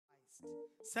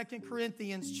2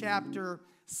 Corinthians chapter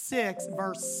 6,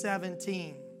 verse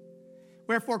 17.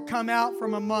 Wherefore come out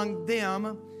from among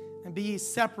them, and be ye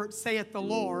separate, saith the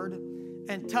Lord,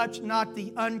 and touch not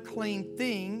the unclean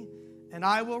thing, and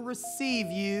I will receive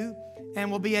you,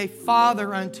 and will be a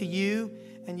father unto you,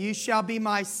 and you shall be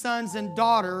my sons and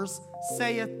daughters,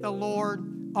 saith the Lord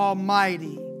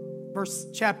Almighty.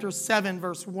 Chapter 7,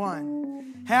 verse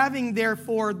 1. Having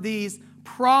therefore these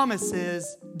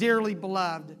promises, dearly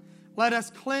beloved, let us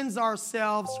cleanse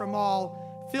ourselves from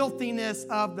all filthiness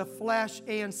of the flesh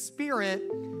and spirit,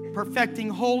 perfecting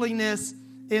holiness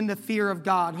in the fear of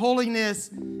God. Holiness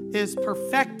is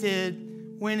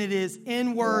perfected when it is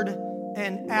inward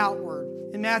and outward.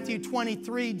 In Matthew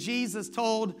 23, Jesus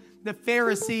told the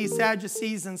Pharisees,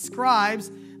 Sadducees, and scribes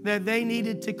that they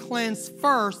needed to cleanse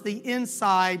first the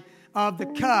inside of the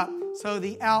cup so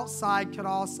the outside could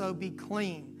also be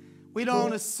clean. We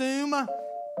don't assume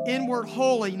inward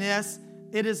holiness.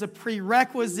 It is a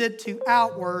prerequisite to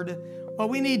outward. But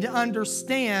we need to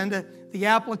understand the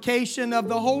application of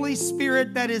the Holy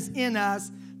Spirit that is in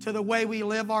us to the way we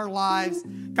live our lives.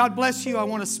 God bless you. I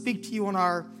want to speak to you on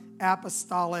our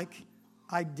apostolic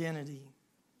identity.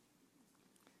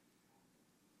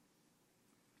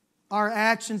 Our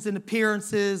actions and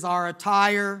appearances, our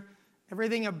attire,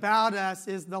 everything about us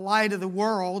is the light of the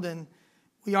world, and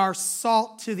we are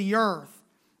salt to the earth.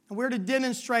 And we're to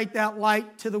demonstrate that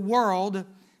light to the world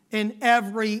in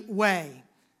every way.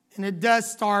 And it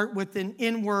does start with an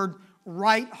inward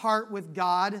right heart with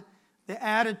God, the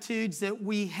attitudes that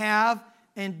we have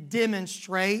and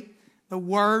demonstrate, the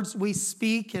words we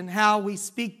speak and how we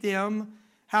speak them,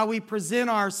 how we present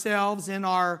ourselves in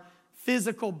our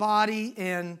physical body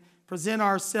and present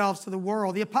ourselves to the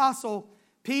world. The Apostle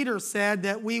Peter said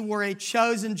that we were a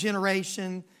chosen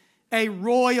generation, a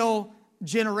royal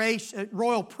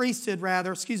priesthood,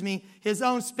 his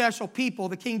own special people.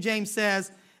 The King James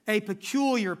says a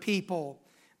peculiar people,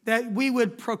 that we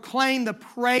would proclaim the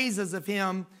praises of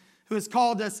him who has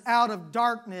called us out of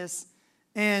darkness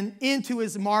and into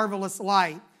his marvelous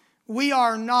light. We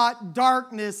are not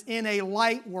darkness in a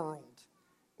light world.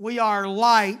 We are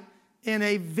light in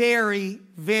a very,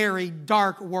 very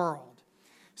dark world.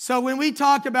 So when we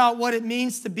talk about what it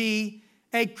means to be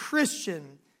a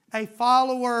Christian, a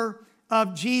follower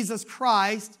of Jesus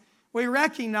Christ, we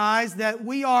recognize that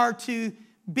we are to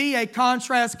be a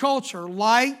contrast culture,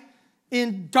 light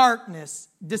in darkness,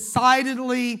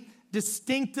 decidedly,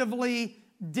 distinctively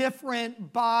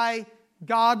different by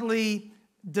godly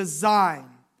design.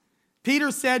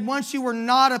 Peter said, once you were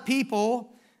not a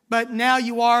people, but now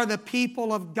you are the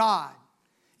people of God.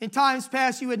 In times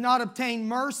past, you had not obtained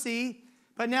mercy,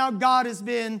 but now God has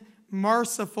been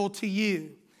merciful to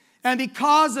you. And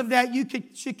because of that, you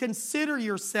should consider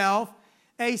yourself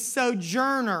a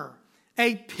sojourner,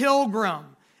 a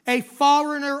pilgrim, a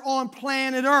foreigner on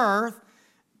planet Earth,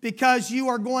 because you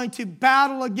are going to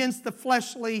battle against the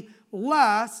fleshly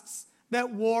lusts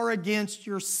that war against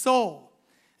your soul.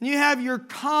 And you have your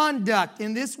conduct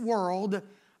in this world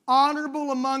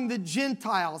honorable among the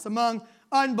Gentiles, among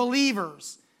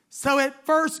unbelievers. So at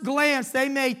first glance, they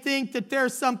may think that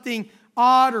there's something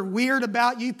odd or weird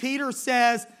about you. Peter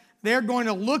says they're going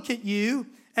to look at you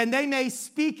and they may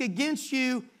speak against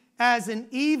you as an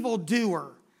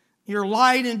evildoer. Your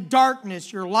light in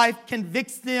darkness, your life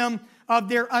convicts them of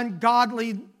their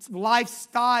ungodly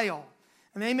lifestyle.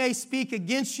 And they may speak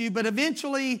against you, but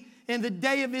eventually in the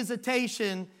day of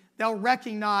visitation, they'll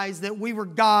recognize that we were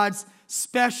God's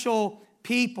special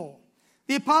people.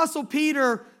 The Apostle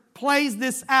Peter plays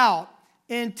this out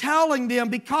in telling them,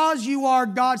 because you are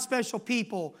God's special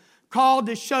people, called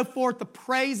to show forth the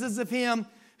praises of him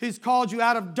who's called you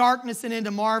out of darkness and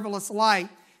into marvelous light.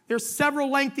 There's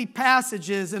several lengthy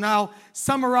passages, and I'll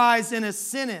summarize in a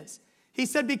sentence. He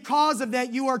said, because of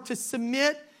that, you are to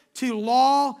submit to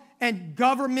law and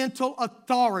governmental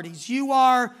authorities. You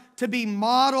are to be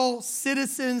model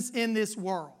citizens in this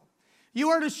world. You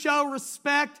are to show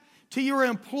respect to your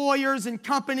employers and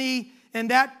company. In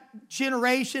that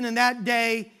generation, in that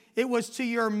day, it was to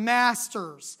your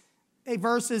masters.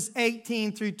 Verses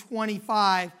 18 through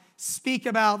 25 speak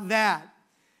about that.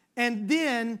 And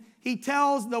then he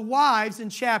tells the wives in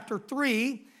chapter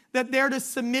 3 that they're to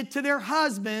submit to their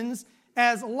husbands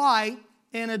as light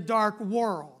in a dark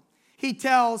world. He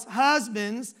tells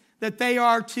husbands that they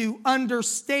are to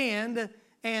understand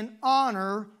and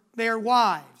honor their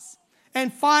wives.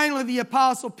 And finally, the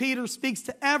Apostle Peter speaks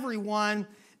to everyone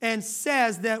and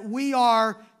says that we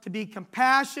are to be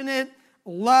compassionate,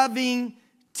 loving,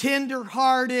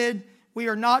 tender-hearted. We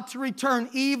are not to return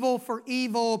evil for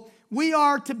evil. We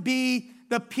are to be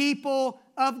the people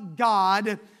of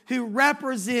God who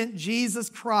represent Jesus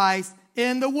Christ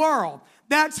in the world.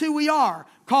 That's who we are,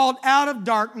 called out of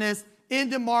darkness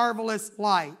into marvelous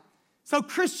light. So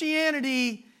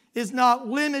Christianity is not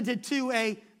limited to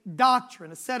a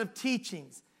doctrine, a set of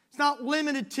teachings. It's not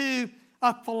limited to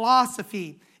a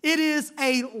philosophy. It is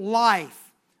a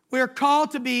life. We're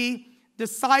called to be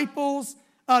disciples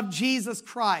of Jesus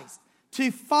Christ,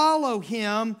 to follow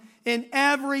Him in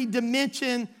every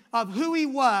dimension of who He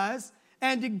was,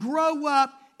 and to grow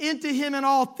up into Him in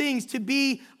all things, to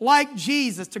be like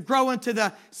Jesus, to grow into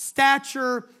the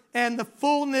stature and the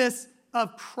fullness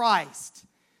of Christ.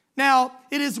 Now,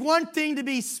 it is one thing to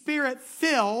be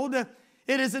Spirit-filled.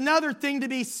 It is another thing to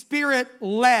be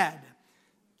Spirit-led.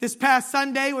 This past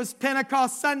Sunday was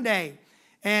Pentecost Sunday,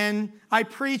 and I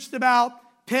preached about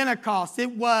Pentecost.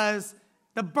 It was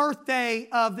the birthday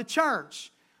of the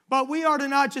church. But we are to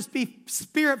not just be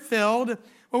Spirit-filled,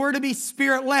 but we're to be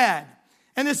Spirit-led.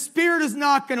 And the Spirit is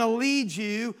not going to lead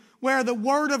you where the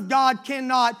Word of God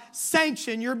cannot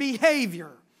sanction your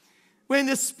behavior. When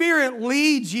the Spirit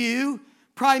leads you,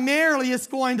 primarily it's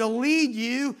going to lead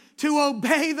you to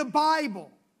obey the Bible.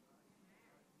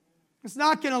 It's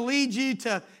not going to lead you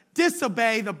to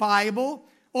disobey the Bible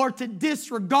or to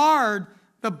disregard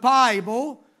the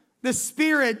Bible. The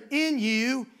Spirit in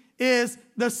you is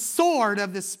the sword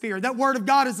of the Spirit. That Word of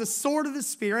God is the sword of the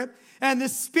Spirit, and the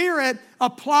Spirit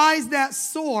applies that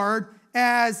sword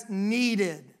as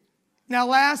needed. Now,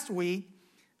 last week,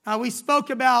 we spoke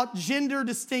about gender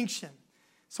distinction.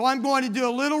 So I'm going to do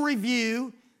a little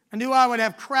review. I knew I would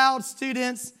have crowd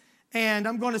students, and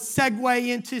I'm going to segue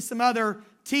into some other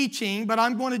teaching, but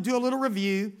I'm going to do a little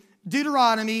review.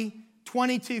 Deuteronomy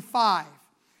 22:5.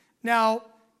 Now,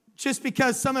 just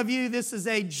because some of you, this is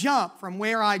a jump from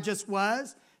where I just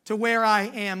was to where I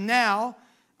am now,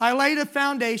 I laid a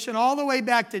foundation all the way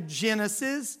back to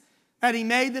Genesis, that He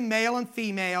made them male and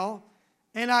female,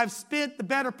 and I've spent the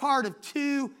better part of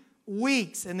 2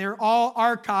 weeks, and they're all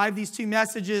archived. These 2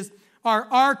 messages are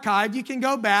archived. You can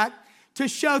go back to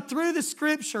show through the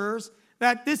Scriptures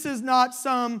that this is not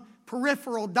some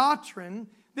peripheral doctrine.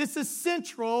 This is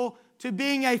central to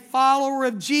being a follower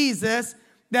of Jesus,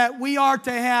 that we are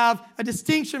to have a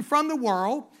distinction from the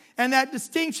world, and that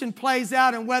distinction plays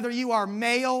out in whether you are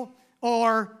male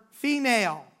or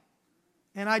female.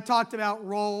 And I talked about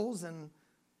roles and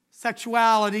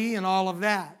sexuality and all of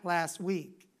that last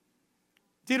week.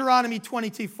 Deuteronomy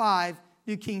 22:5,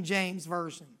 New King James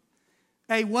Version.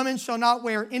 A woman shall not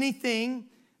wear anything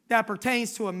that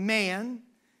pertains to a man,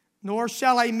 nor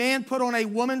shall a man put on a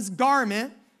woman's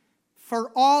garment,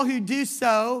 for all who do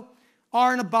so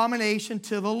are an abomination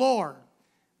to the Lord.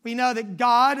 We know that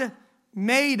God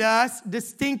made us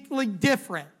distinctly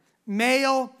different.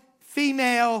 Male,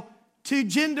 female, 2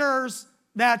 genders,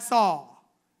 that's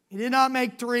all. He did not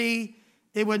make 3.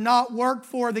 It would not work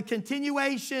for the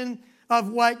continuation of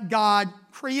what God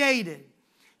created.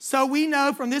 So we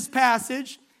know from this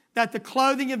passage that the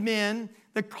clothing of men,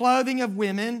 the clothing of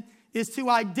women, is to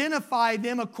identify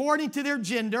them according to their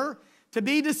gender, to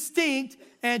be distinct,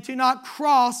 and to not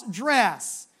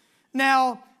cross-dress.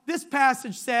 Now, this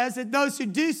passage says that those who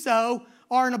do so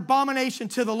are an abomination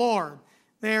to the Lord.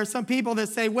 There are some people that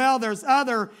say, well, there's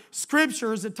other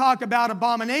scriptures that talk about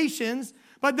abominations,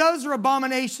 but those are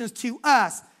abominations to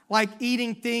us, like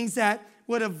eating things that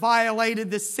would have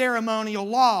violated the ceremonial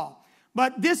law.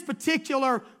 But this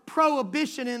particular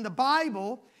prohibition in the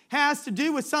Bible has to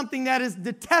do with something that is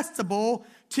detestable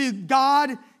to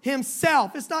God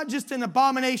Himself. It's not just an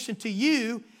abomination to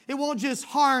you. It won't just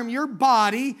harm your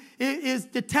body. It is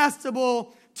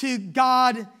detestable to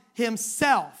God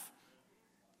Himself.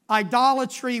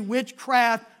 Idolatry,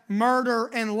 witchcraft, murder,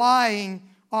 and lying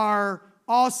are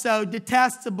also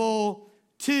detestable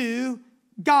to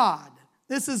God.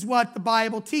 This is what the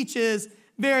Bible teaches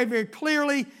very, very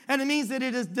clearly, and it means that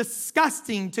it is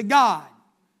disgusting to God.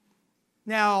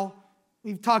 Now,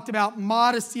 we've talked about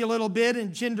modesty a little bit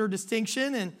and gender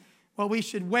distinction, and what we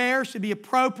should wear should be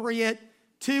appropriate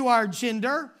to our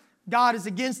gender. God is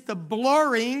against the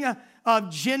blurring of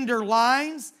gender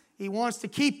lines. He wants to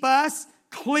keep us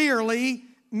clearly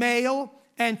male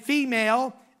and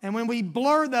female, and when we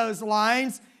blur those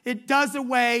lines, it does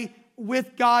away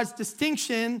with God's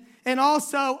distinction and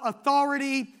also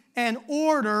authority and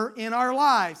order in our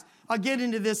lives. I'll get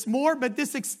into this more, but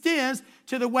this extends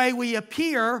to the way we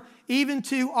appear, even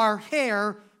to our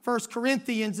hair. 1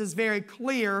 Corinthians is very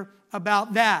clear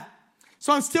about that.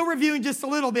 So I'm still reviewing just a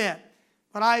little bit,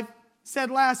 but I said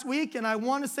last week, and I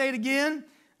want to say it again,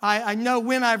 I know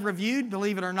when I've reviewed,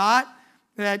 believe it or not,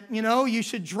 that, you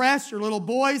should dress your little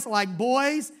boys like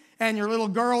boys and your little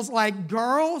girls like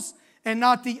girls and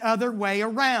not the other way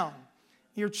around.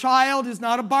 Your child is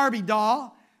not a Barbie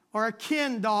doll or a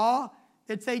Ken doll.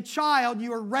 It's a child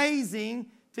you are raising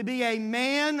to be a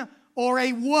man or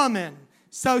a woman.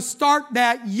 So start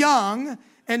that young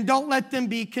and don't let them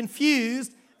be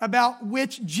confused about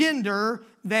which gender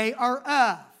they are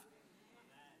of.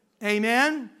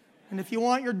 Amen? And if you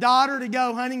want your daughter to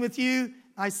go hunting with you,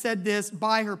 I said this,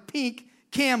 buy her pink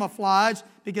camouflage,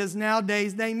 because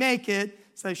nowadays they make it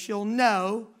so she'll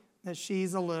know that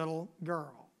she's a little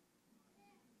girl.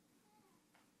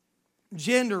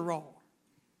 Gender role.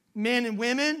 Men and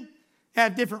women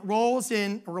have different roles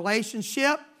in a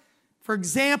relationship. For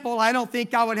example, I don't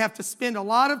think I would have to spend a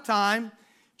lot of time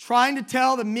trying to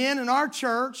tell the men in our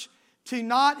church to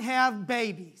not have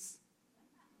babies.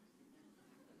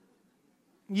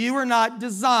 You are not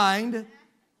designed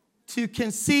to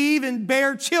conceive and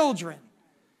bear children.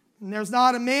 And there's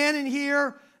not a man in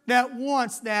here that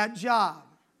wants that job.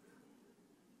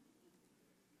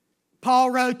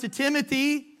 Paul wrote to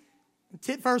Timothy,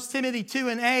 1 Timothy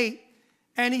 2:8,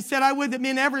 and he said, I would that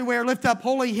men everywhere lift up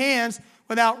holy hands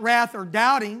without wrath or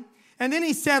doubting. And then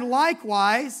he said,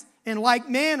 likewise, in like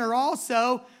manner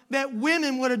also, that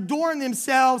women would adorn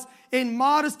themselves in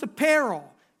modest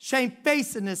apparel,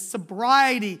 shamefacedness,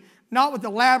 sobriety, not with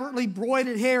elaborately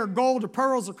broidered hair, gold or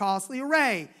pearls or costly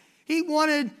array. He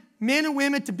wanted men and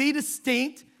women to be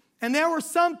distinct, and there were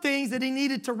some things that he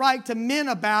needed to write to men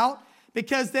about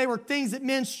because they were things that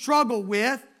men struggle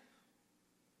with: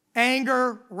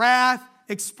 anger, wrath,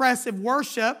 expressive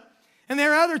worship. And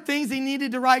there are other things he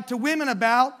needed to write to women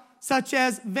about, such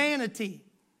as vanity.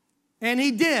 And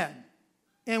he did.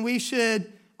 And we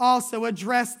should also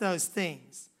address those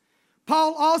things.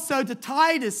 Paul also to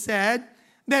Titus said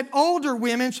that older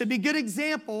women should be good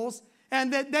examples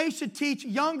and that they should teach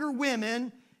younger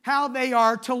women how they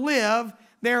are to live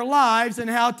their lives and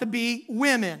how to be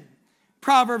women.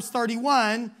 Proverbs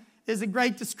 31 is a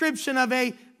great description of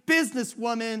a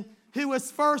businesswoman who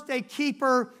was first a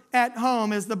keeper at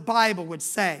home, as the Bible would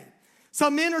say. So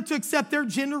men are to accept their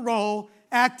gender role,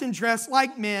 act and dress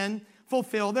like men,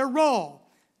 fulfill their role.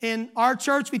 In our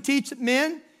church, we teach that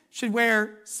men should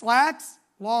wear slacks,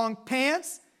 long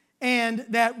pants, and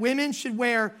that women should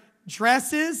wear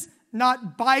dresses,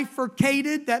 not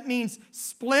bifurcated. That means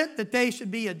split, that they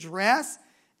should be a dress.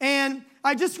 And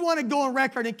I just want to go on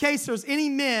record, in case there's any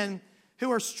men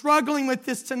who are struggling with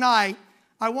this tonight,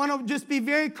 I want to just be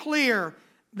very clear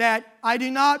that I do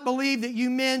not believe that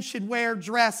you men should wear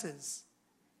dresses.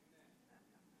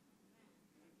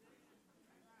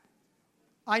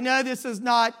 I know this is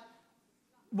not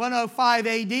 105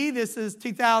 AD, this is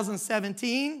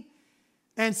 2017.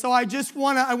 And so I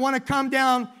want to come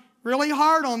down really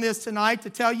hard on this tonight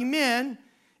to tell you men,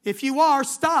 if you are,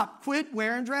 stop, quit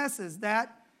wearing dresses.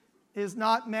 That is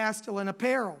not masculine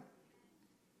apparel.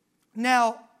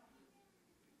 Now,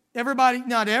 everybody,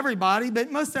 not everybody,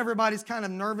 but most everybody's kind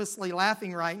of nervously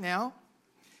laughing right now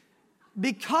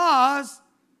because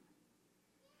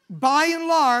by and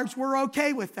large, we're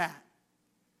okay with that.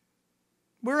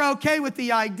 We're okay with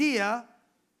the idea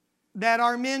that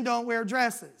our men don't wear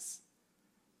dresses.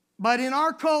 But in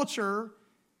our culture,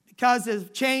 because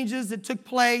of changes that took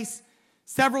place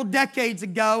several decades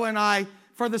ago, and I,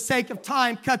 for the sake of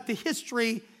time, cut the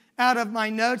history out of my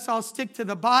notes, I'll stick to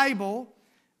the Bible,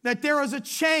 that there was a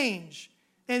change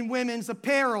in women's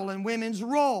apparel and women's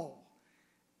role.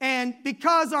 And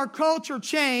because our culture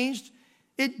changed,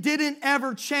 it didn't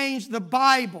ever change the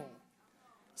Bible.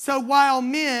 So while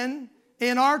men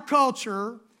in our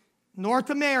culture, North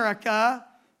America,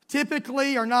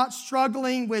 typically are not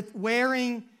struggling with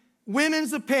wearing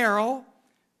women's apparel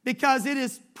because it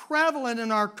is prevalent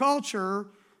in our culture,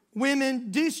 women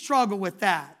do struggle with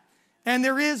that. And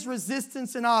there is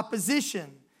resistance and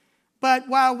opposition. But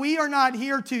while we are not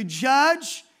here to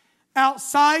judge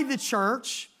outside the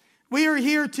church, we are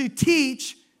here to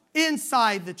teach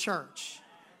inside the church.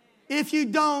 If you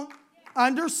don't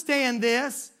understand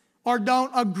this or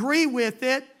don't agree with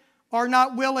it or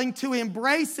not willing to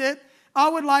embrace it, I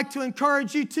would like to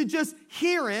encourage you to just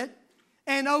hear it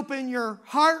and open your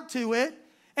heart to it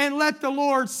and let the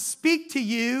Lord speak to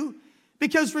you,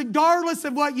 because regardless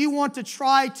of what you want to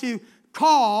try to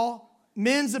call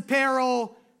men's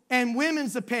apparel and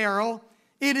women's apparel,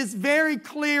 it is very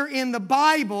clear in the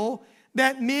Bible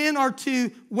that men are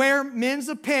to wear men's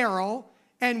apparel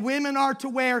and women are to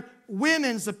wear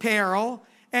women's apparel,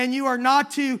 and you are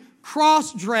not to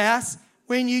cross-dress.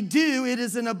 When you do, it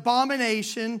is an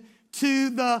abomination to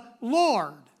the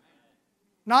Lord.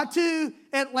 Not to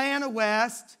Atlanta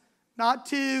West, not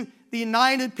to the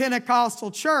United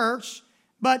Pentecostal Church,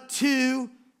 but to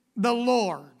the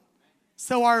Lord.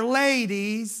 So our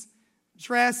ladies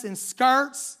dress in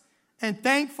skirts And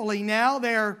thankfully now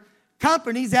there are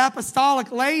companies,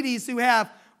 apostolic ladies, who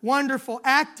have wonderful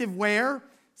active wear,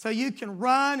 so you can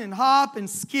run and hop and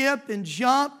skip and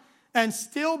jump and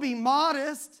still be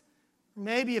modest.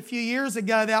 Maybe a few years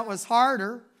ago that was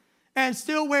harder. And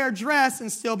still wear a dress and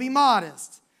still be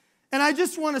modest. And I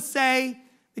just want to say,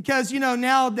 because,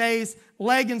 nowadays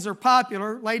leggings are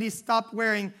popular. Ladies stopped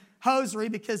wearing hosiery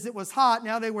because it was hot.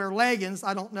 Now they wear leggings.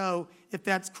 I don't know if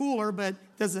that's cooler, but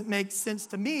it doesn't make sense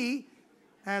to me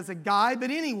as a guy.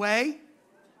 But anyway,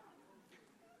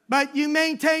 but you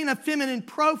maintain a feminine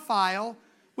profile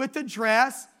with the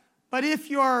dress. But if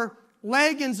your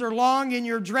leggings are long and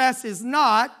your dress is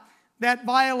not, that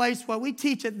violates what we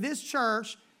teach at this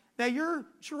church, that your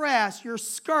dress, your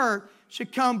skirt,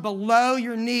 should come below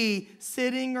your knee,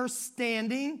 sitting or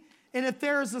standing. And if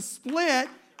there is a split,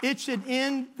 it should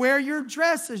end where your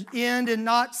dress is end and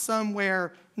not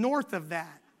somewhere north of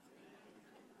that.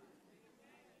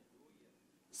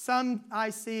 Some I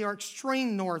see are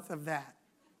extreme north of that.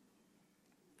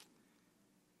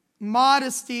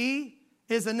 Modesty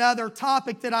is another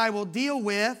topic that I will deal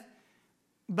with.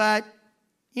 But,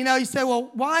 you say,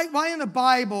 well, why in the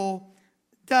Bible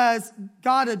does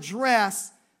God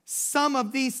address some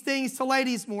of these things to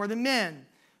ladies more than men?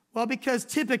 Well, because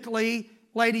typically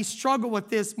ladies struggle with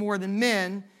this more than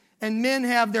men, and men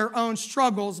have their own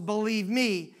struggles, believe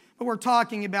me. But we're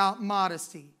talking about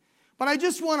modesty. But I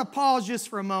just want to pause just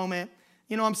for a moment.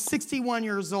 I'm 61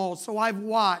 years old, so I've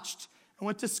watched. I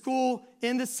went to school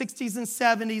in the 60s and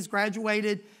 70s,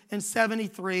 graduated in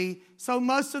 73. So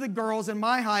most of the girls in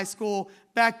my high school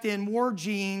back then wore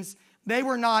jeans. They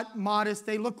were not modest.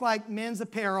 They looked like men's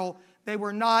apparel. They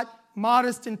were not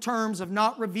modest in terms of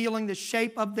not revealing the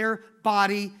shape of their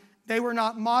body. They were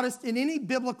not modest in any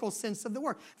biblical sense of the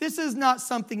word. This is not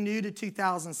something new to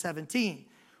 2017.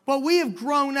 But we have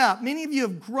grown up. Many of you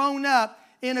have grown up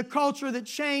in a culture that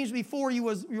changed before you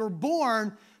were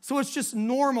born, so it's just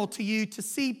normal to you to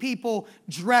see people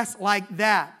dress like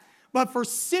that. But for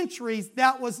centuries,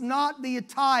 that was not the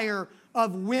attire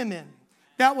of women.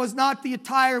 That was not the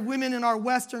attire of women in our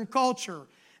Western culture.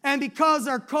 And because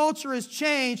our culture has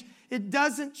changed, it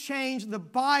doesn't change the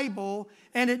Bible,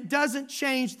 and it doesn't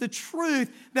change the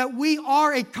truth that we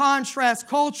are a contrast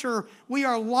culture. We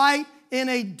are light in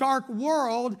a dark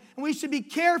world, and we should be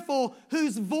careful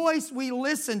whose voice we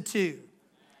listen to.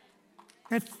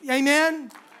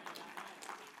 Amen?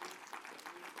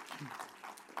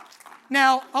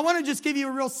 Now, I want to just give you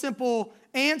a real simple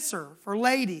answer for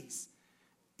ladies.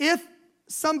 If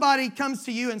somebody comes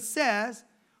to you and says,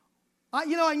 I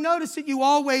notice that you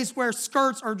always wear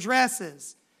skirts or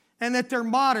dresses, and that they're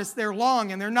modest, they're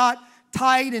long, and they're not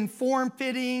tight and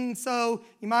form-fitting, so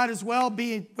you might as well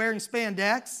be wearing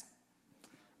spandex,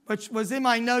 which was in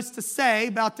my notes to say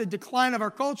about the decline of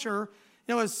our culture.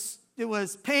 It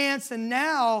was pants, and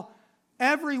now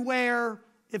everywhere,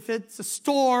 if it's a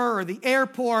store or the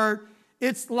airport,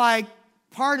 it's like,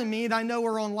 pardon me, I know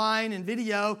we're online and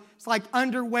video, it's like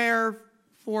underwear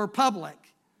for public.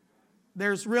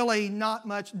 There's really not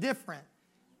much different.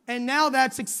 And now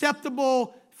that's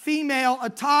acceptable female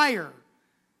attire,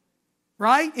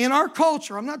 right? In our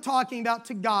culture. I'm not talking about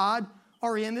to God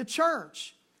or in the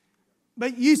church.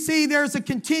 But you see there's a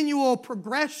continual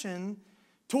progression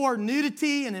toward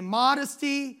nudity and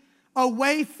immodesty,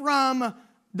 away from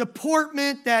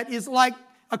deportment that is like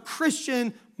a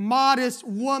Christian modest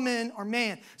woman or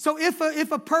man. So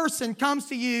if a person comes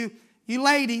to you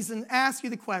ladies, and asks you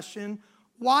the question,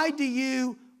 why do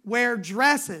you wear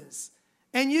dresses?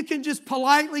 And you can just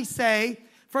politely say,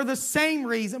 for the same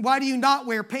reason. Why do you not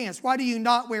wear pants? Why do you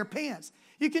not wear pants?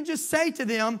 You can just say to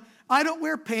them, I don't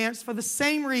wear pants for the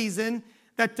same reason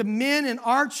that the men in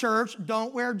our church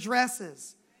don't wear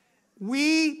dresses.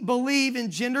 We believe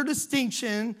in gender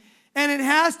distinction, and it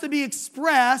has to be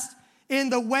expressed in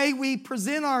the way we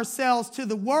present ourselves to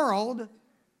the world.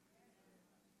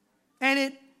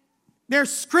 And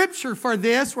there's scripture for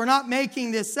this. We're not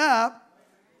making this up.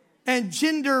 And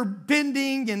gender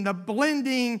bending and the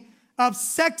blending of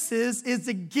sexes is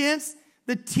against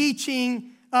the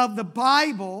teaching of the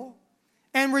Bible.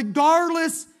 And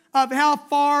regardless of how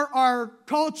far our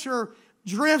culture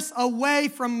drifts away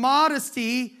from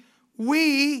modesty,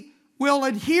 we will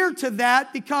adhere to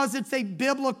that because it's a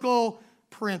biblical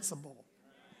principle.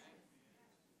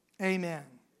 Amen.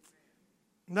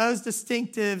 Those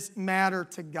distinctives matter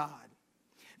to God.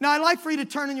 Now, I'd like for you to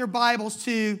turn in your Bibles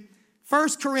to 1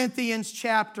 Corinthians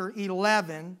chapter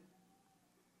 11.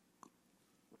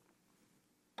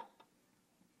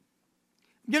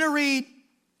 I'm going to read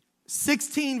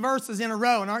 16 verses in a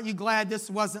row, and aren't you glad this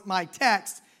wasn't my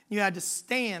text? You had to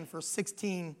stand for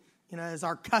 16, as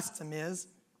our custom is.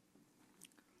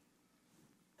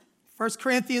 1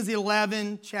 Corinthians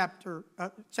 11, chapter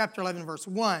 11, verse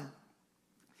 1.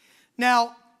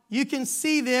 Now, you can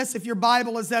see this if your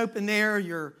Bible is open there,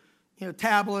 your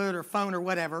tablet or phone or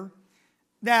whatever,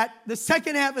 that the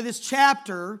second half of this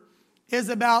chapter is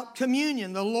about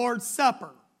communion, the Lord's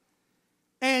Supper.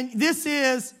 And this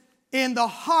is in the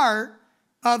heart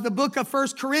of the book of 1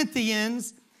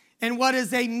 Corinthians and what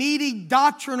is a meaty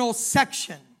doctrinal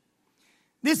section.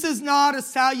 This is not a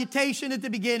salutation at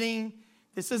the beginning.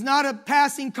 This is not a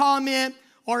passing comment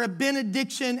or a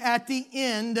benediction at the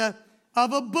end of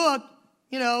a book.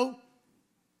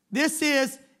 This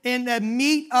is in the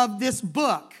meat of this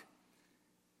book.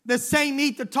 The same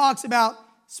meat that talks about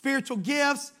spiritual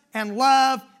gifts and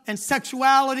love and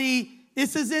sexuality.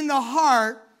 This is in the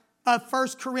heart of 1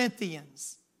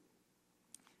 Corinthians.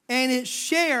 And it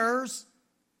shares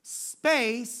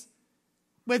space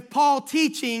with Paul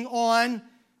teaching on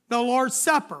the Lord's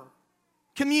Supper,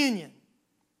 communion.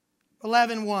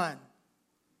 11:1.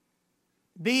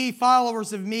 Be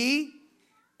followers of me,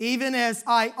 even as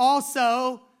I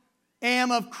also am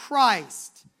of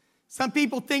Christ. Some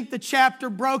people think the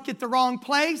chapter broke at the wrong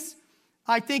place.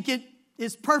 I think it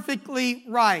is perfectly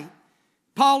right.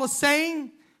 Paul is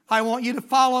saying, I want you to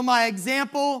follow my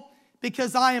example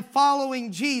because I am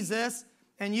following Jesus,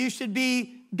 and you should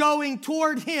be going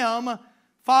toward him,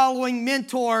 following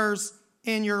mentors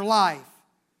in your life.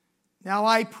 Now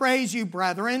I praise you,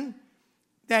 brethren,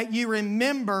 that you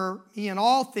remember me in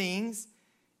all things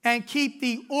and keep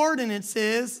the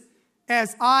ordinances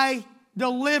as I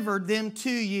delivered them to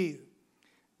you.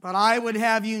 But I would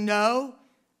have you know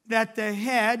that the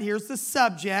head, here's the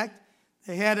subject,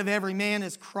 the head of every man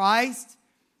is Christ,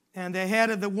 and the head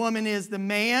of the woman is the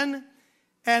man,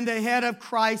 and the head of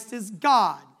Christ is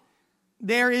God.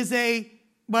 There is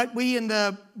what we in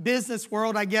the business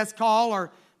world, I guess, call, or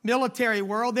military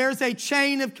world, there's a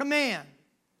chain of command.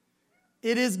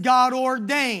 It is God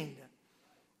ordained.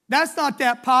 That's not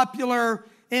that popular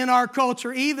in our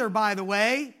culture either, by the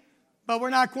way, but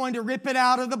we're not going to rip it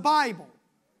out of the Bible.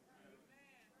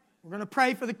 We're going to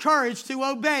pray for the courage to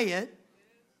obey it,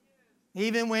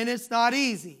 even when it's not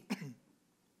easy.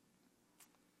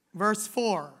 Verse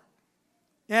 4.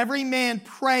 Every man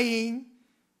praying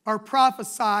or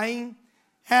prophesying,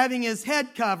 having his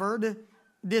head covered,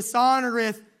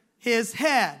 dishonoreth his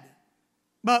head.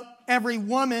 But every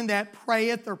woman that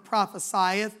prayeth or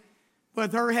prophesieth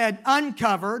with her head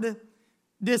uncovered,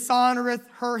 dishonoreth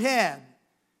her head.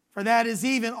 For that is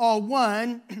even all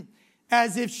one,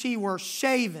 as if she were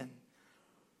shaven.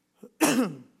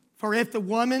 For if the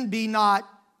woman be not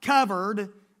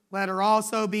covered, let her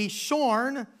also be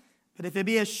shorn. But if it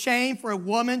be a shame for a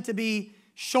woman to be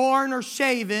shorn or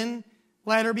shaven,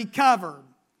 let her be covered.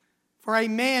 For a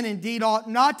man indeed ought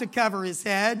not to cover his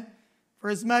head, for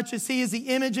as much as he is the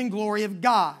image and glory of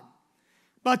God.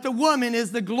 But the woman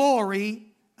is the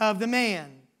glory of the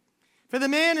man. For the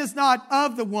man is not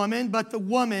of the woman, but the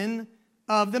woman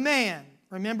of the man.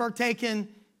 Remember, taken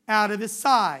out of his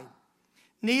side.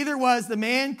 Neither was the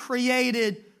man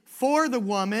created for the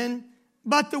woman,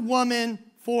 but the woman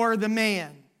for the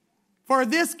man. For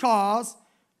this cause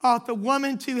ought the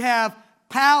woman to have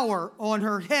power on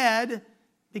her head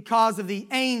because of the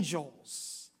angels.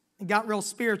 It got real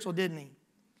spiritual, didn't he?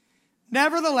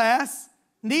 Nevertheless,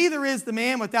 neither is the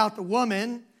man without the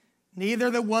woman, neither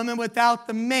the woman without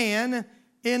the man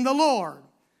in the Lord.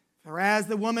 For as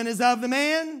the woman is of the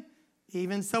man,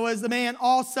 even so is the man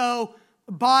also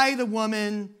by the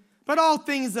woman, but all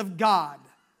things of God.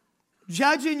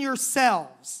 Judging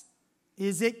yourselves,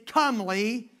 is it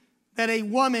comely that a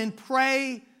woman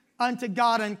pray unto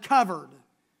God uncovered?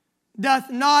 Doth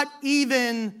not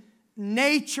even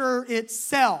nature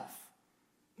itself,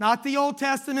 not the Old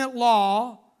Testament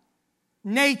law,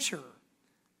 nature,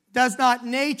 does not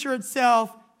nature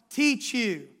itself teach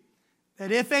you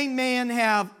that if a man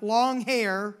have long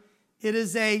hair, it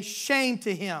is a shame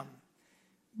to him?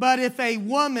 But if a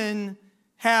woman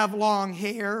have long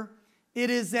hair, it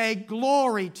is a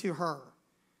glory to her.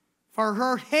 For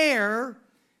her hair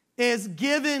is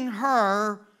given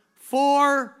her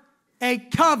for a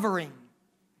covering.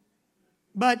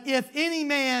 But if any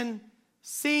man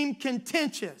seem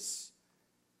contentious,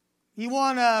 you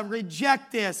want to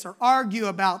reject this or argue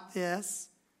about this,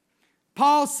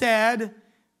 Paul said,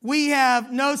 we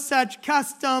have no such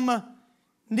custom,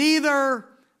 neither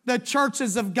the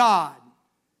churches of God.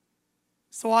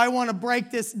 So I want to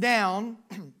break this down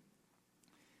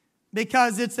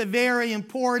because it's a very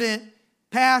important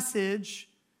passage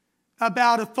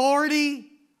about authority,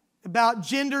 about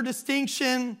gender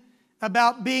distinction,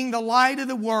 about being the light of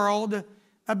the world,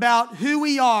 about who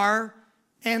we are,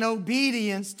 and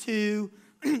obedience to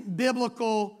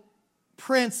biblical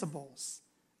principles.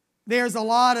 There's a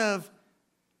lot of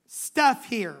stuff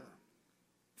here.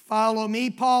 Follow me,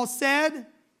 Paul said,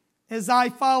 as I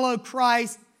follow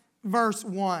Christ, verse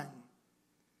 1.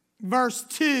 Verse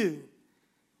 2,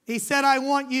 he said, I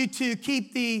want you to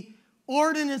keep the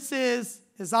ordinances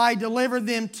as I deliver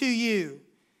them to you.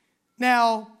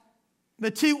 Now,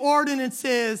 the two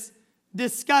ordinances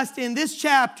discussed in this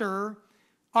chapter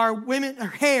are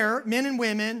hair, men and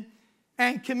women,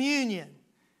 and communion.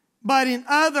 But in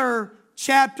other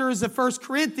chapters of 1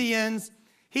 Corinthians,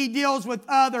 he deals with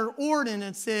other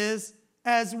ordinances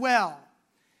as well.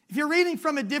 If you're reading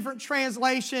from a different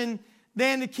translation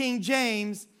than the King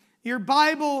James, your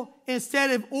Bible,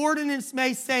 instead of ordinance,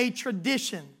 may say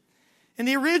tradition. In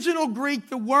the original Greek,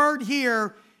 the word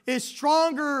here is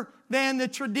stronger than the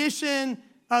tradition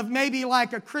of maybe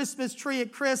like a Christmas tree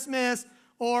at Christmas,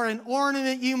 or an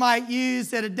ornament you might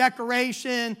use at a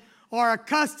decoration, or a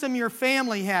custom your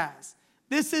family has.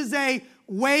 This is a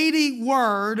weighty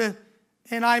word,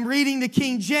 and I'm reading the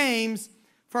King James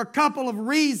for a couple of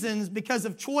reasons, because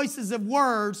of choices of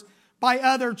words by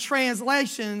other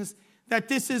translations, that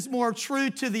this is more true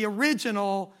to the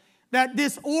original, that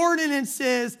this ordinance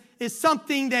is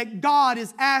something that God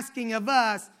is asking of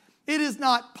us. It is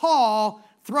not Paul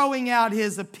throwing out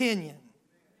his opinion.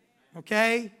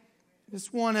 Okay?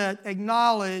 Just want to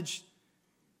acknowledge,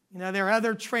 there are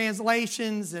other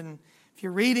translations, and if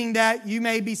you're reading that, you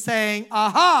may be saying,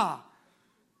 aha,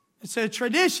 it's a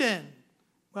tradition.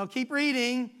 Well, keep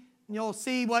reading, and you'll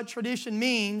see what tradition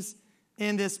means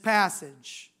in this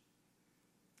passage.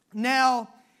 Now,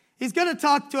 he's going to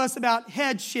talk to us about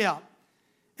headship.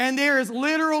 And there is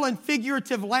literal and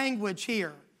figurative language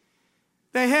here.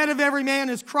 The head of every man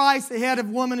is Christ. The head of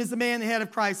woman is the man. The head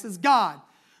of Christ is God.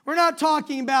 We're not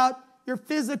talking about your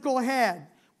physical head.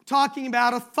 We're talking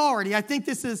about authority. I think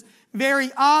this is very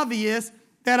obvious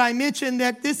that I mentioned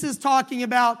that this is talking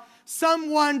about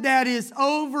someone that is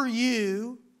over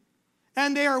you.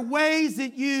 And there are ways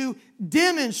that you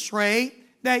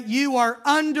demonstrate that you are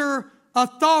under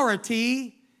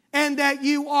authority and that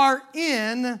you are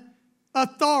in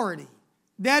authority.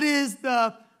 That is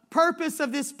the purpose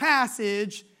of this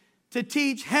passage, to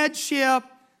teach headship,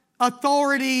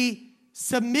 authority,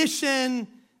 submission,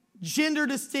 gender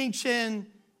distinction,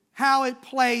 how it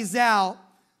plays out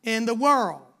in the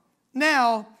world.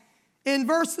 Now, in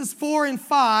verses 4 and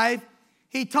 5,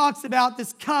 he talks about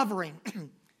this covering.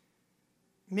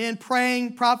 Men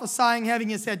praying, prophesying, having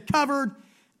his head covered,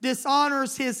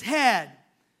 dishonors his head.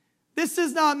 This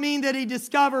does not mean that he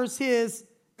discovers his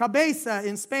cabeza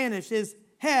in Spanish, his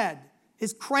head,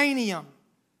 his cranium.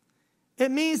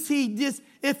 It means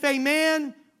if a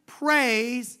man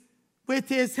prays with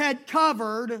his head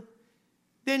covered,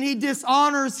 then he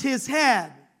dishonors his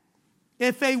head.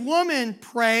 If a woman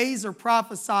prays or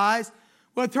prophesies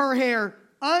with her hair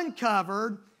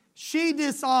uncovered, she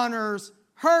dishonors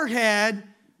her head,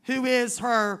 who is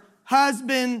her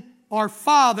husband or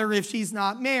father if she's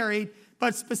not married,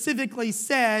 but specifically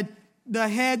said the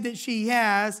head that she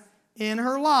has in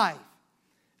her life.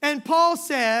 And Paul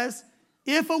says,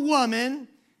 if a woman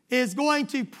is going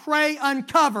to pray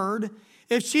uncovered,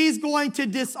 if she's going to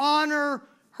dishonor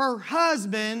her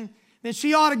husband, then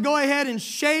she ought to go ahead and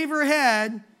shave her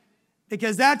head,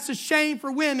 because that's a shame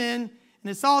for women,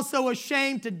 and it's also a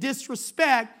shame to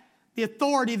disrespect the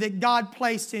authority that God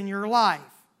placed in your life.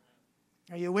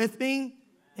 Are you with me?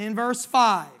 In verse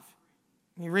 5.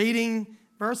 You're reading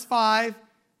verse 5.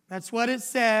 That's what it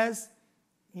says.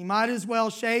 You might as well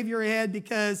shave your head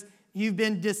because you've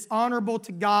been dishonorable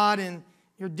to God and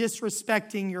you're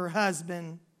disrespecting your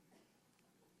husband.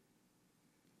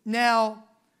 Now,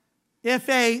 if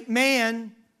a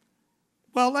man,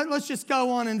 let's just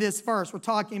go on in this verse. We're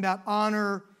talking about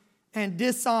honor and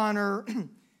dishonor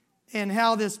and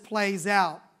how this plays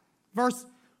out.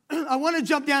 I want to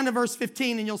jump down to verse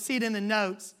 15, and you'll see it in the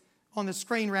notes on the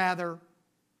screen rather,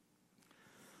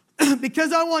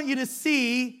 because I want you to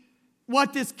see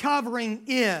what this covering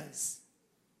is.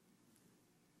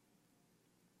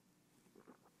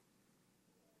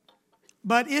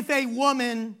 But if a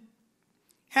woman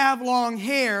have long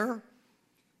hair,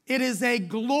 it is a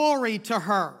glory to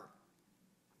her,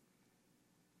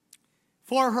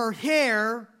 for her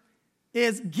hair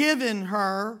is given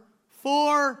her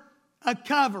for a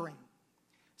covering.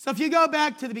 So if you go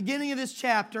back to the beginning of this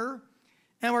chapter,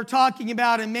 and we're talking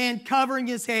about a man covering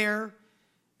his hair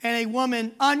and a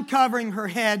woman uncovering her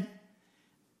head,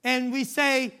 and we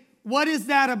say, what is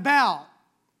that about?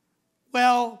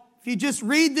 Well, if you just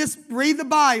read the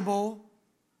Bible,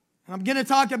 and I'm going to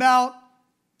talk about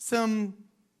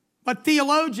what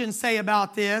theologians say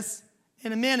about this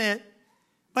in a minute,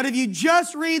 But if you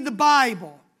just read the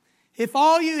Bible, if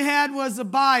all you had was a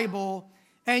Bible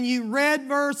and you read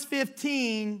verse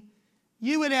 15,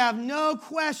 you would have no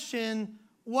question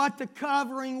what the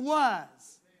covering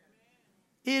was.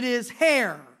 It is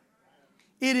hair.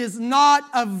 It is not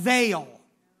a veil.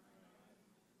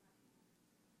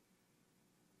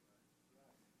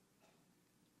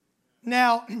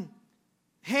 Now,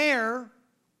 hair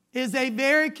is a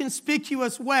very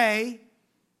conspicuous way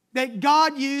that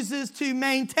God uses to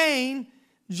maintain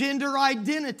gender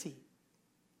identity.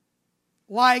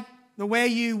 Like the way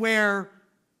you wear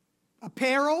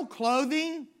apparel,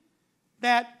 clothing,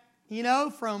 that,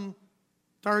 from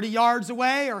 30 yards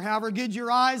away or however good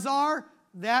your eyes are,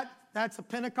 that's a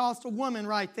Pentecostal woman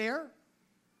right there.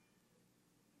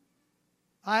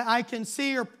 I can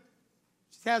see her.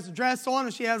 She has a dress on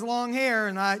and she has long hair,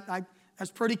 and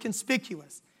that's pretty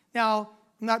conspicuous. Now,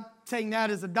 I'm not saying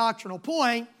that as a doctrinal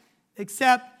point,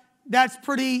 except that's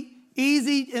pretty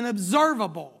easy and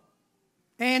observable,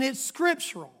 and it's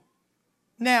scriptural.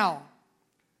 Now,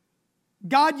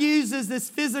 God uses this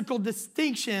physical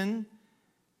distinction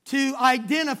to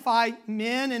identify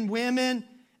men and women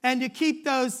and to keep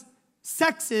those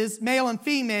sexes, male and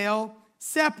female,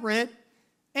 separate,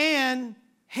 and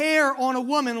hair on a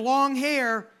woman, long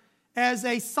hair, as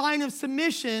a sign of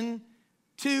submission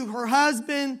to her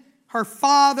husband, her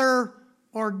father,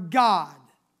 or God.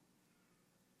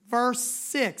 Verse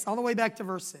 6, all the way back to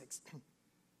verse 6.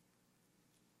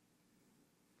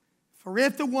 For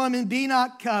if the woman be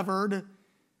not covered,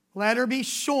 let her be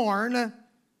shorn.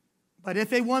 But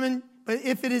if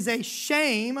it is a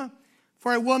shame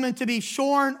for a woman to be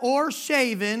shorn or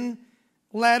shaven,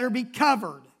 let her be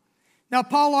covered. Now,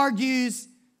 Paul argues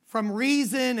from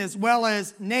reason as well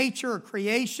as nature or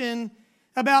creation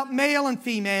about male and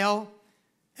female.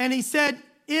 And he said,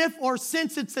 if or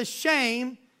since it's a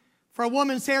shame for a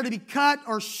woman's hair to be cut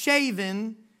or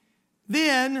shaven,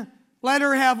 then let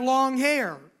her have long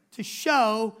hair to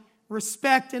show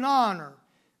respect and honor.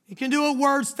 You can do a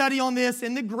word study on this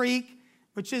in the Greek,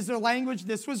 which is the language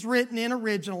this was written in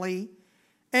originally.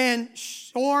 And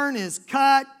shorn is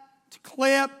cut, to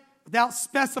clip, without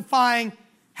specifying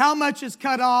how much is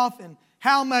cut off and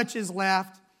how much is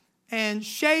left. And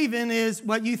shaven is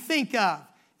what you think of.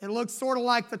 It looks sort of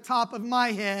like the top of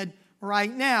my head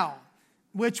right now,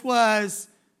 which was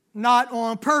not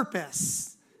on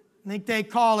purpose. I think they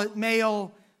call it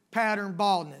male pattern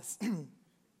baldness.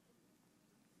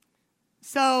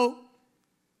 So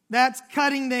that's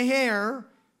cutting the hair.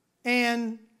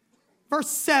 And verse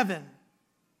 7,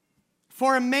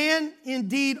 for a man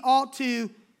indeed ought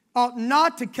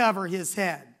not to cover his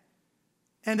head,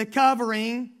 and the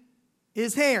covering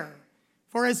is hair.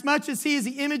 For as much as he is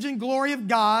the image and glory of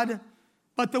God,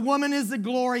 but the woman is the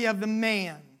glory of the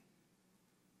man.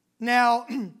 Now,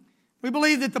 we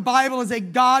believe that the Bible is a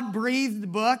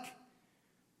God-breathed book,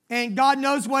 and God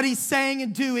knows what he's saying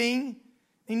and doing.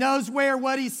 He knows where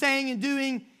what he's saying and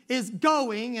doing is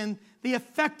going and the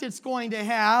effect it's going to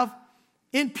have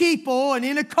in people and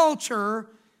in a culture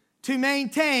to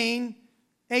maintain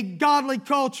a godly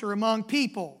culture among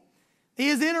people. He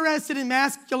is interested in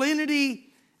masculinity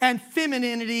and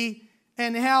femininity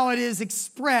and how it is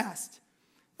expressed.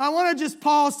 I want to just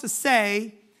pause to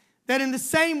say that in the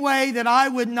same way that I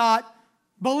would not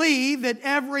believe that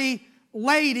every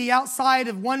lady outside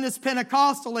of Oneness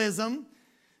Pentecostalism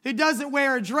who doesn't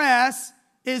wear a dress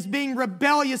is being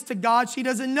rebellious to God, she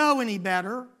doesn't know any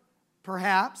better,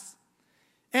 perhaps,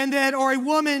 and that, or a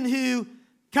woman who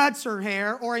cuts her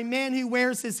hair, or a man who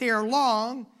wears his hair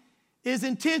long is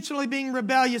intentionally being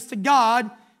rebellious to God.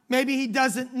 Maybe he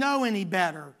doesn't know any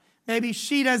better. Maybe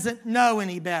she doesn't know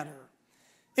any better.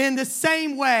 In the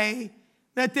same way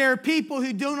that there are people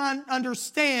who do not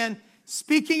understand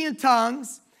speaking in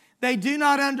tongues, they do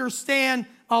not understand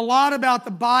a lot about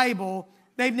the Bible,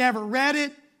 they've never read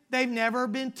it, they've never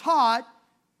been taught,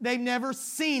 they've never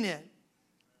seen it.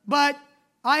 But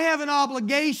I have an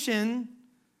obligation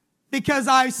because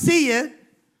I see it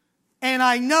and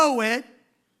I know it,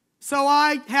 so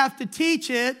I have to teach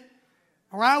it,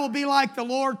 or I will be like the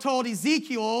Lord told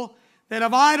Ezekiel, that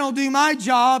if I don't do my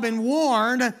job and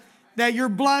warn, that your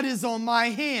blood is on my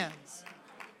hands.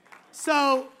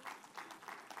 So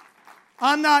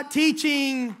I'm not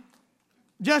teaching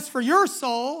just for your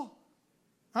soul,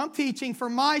 I'm teaching for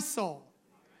my soul.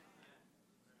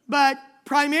 But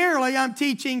primarily I'm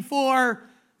teaching for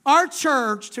our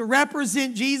church to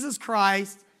represent Jesus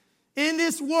Christ in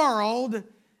this world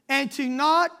and to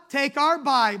not take our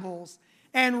Bibles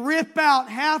and rip out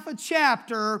half a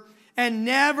chapter and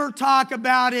never talk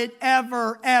about it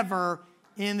ever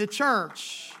in the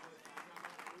church.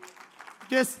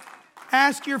 Just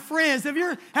Ask your friends.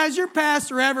 Has your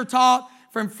pastor ever taught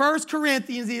from 1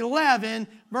 Corinthians 11,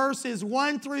 verses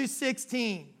 1 through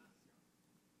 16?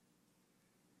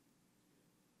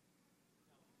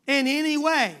 In any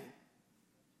way.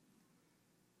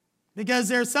 Because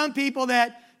there are some people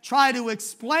that try to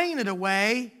explain it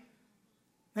away.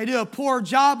 They do a poor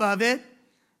job of it,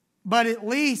 but at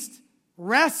least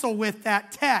wrestle with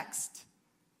that text.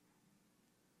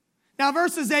 Now,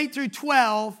 verses 8 through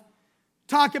 12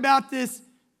 talk about this,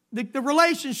 the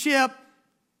relationship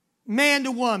man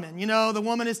to woman. You know, the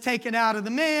woman is taken out of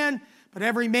the man, but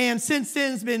every man since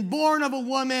then has been born of a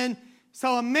woman.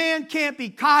 So a man can't be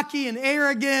cocky and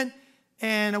arrogant,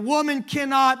 and a woman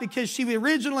cannot because she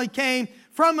originally came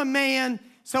from a man.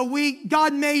 So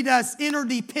God made us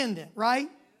interdependent, right?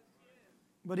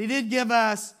 But He did give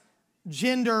us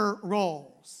gender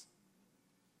roles.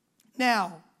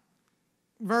 Now,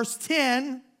 verse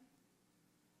 10,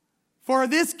 for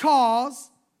this cause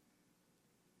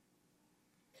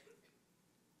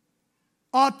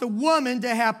ought the woman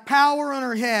to have power on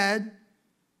her head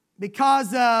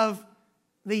because of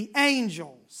the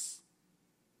angels.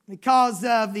 Because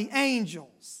of the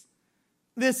angels.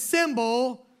 This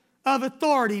symbol of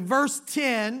authority. Verse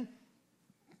 10,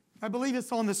 I believe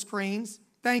it's on the screens.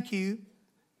 Thank you.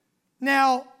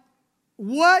 Now,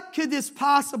 what could this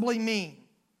possibly mean?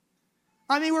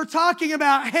 I mean, we're talking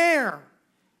about hair,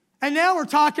 and now we're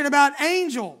talking about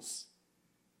angels.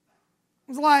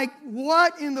 It's like,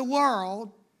 what in the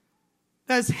world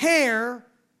does hair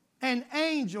and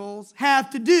angels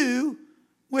have to do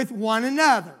with one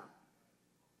another?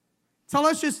 So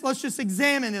let's just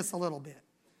examine this a little bit.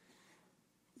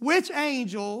 Which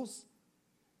angels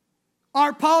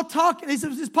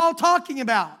is Paul talking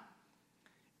about?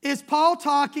 Is Paul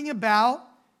talking about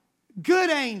good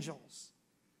angels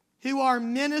who are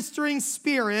ministering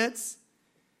spirits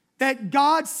that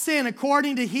God sent,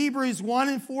 according to Hebrews 1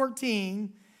 and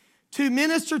 14, to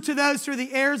minister to those who are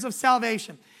the heirs of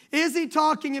salvation? Is he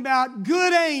talking about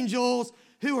good angels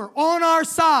who are on our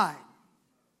side?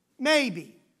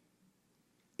 Maybe.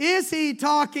 Is he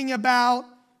talking about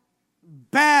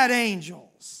bad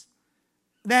angels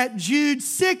that Jude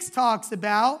 6 talks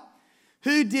about,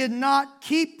 who did not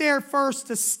keep their first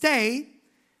estate,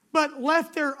 but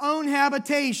left their own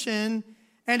habitation,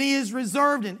 and he is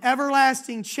reserved in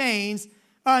everlasting chains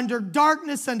under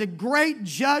darkness, under great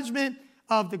judgment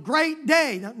of the great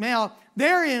day? Now,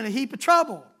 they're in a heap of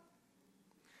trouble.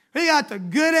 We got the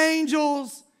good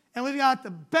angels, and we've got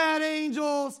the bad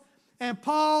angels, and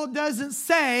Paul doesn't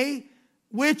say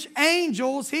which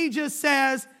angels. He just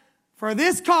says, for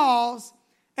this cause,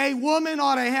 a woman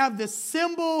ought to have the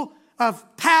symbol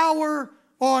of power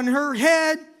on her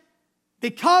head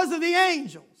because of the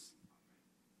angels.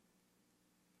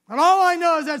 And all I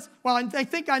know is I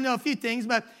think I know a few things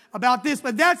about this,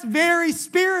 but that's very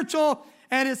spiritual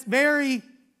and it's very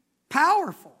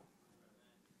powerful.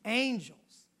 Angels.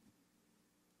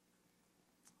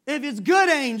 If it's good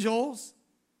angels,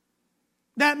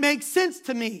 that makes sense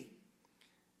to me.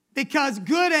 Because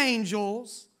good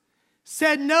angels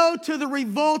said no to the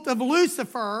revolt of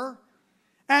Lucifer,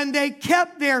 and they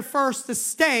kept their first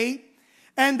estate,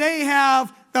 and they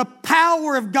have the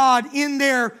power of God in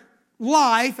their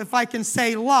life, if I can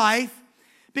say life,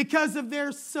 because of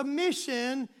their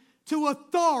submission to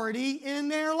authority in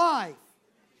their life.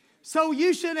 So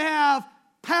you should have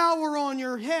power on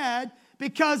your head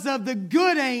because of the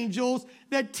good angels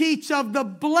that teach of the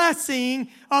blessing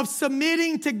of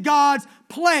submitting to God's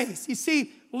place. You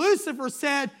see, Lucifer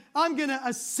said, I'm going to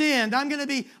ascend. I'm going to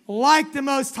be like the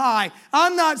Most High.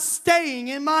 I'm not staying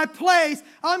in my place.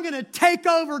 I'm going to take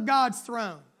over God's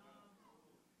throne.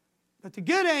 But the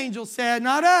good angel said,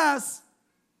 not us.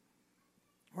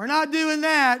 We're not doing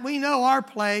that. We know our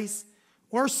place.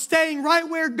 We're staying right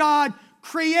where God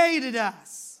created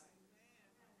us.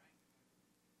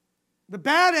 The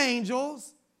bad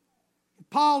angels,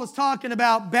 Paul is talking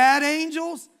about bad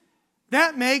angels,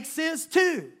 that makes sense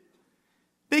too.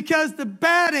 Because the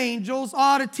bad angels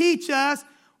ought to teach us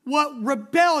what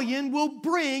rebellion will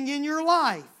bring in your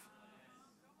life.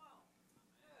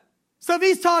 So if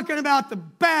he's talking about the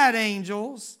bad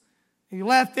angels, who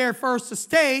left their first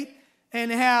estate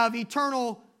and have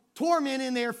eternal torment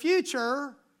in their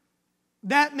future,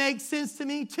 that makes sense to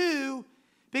me too.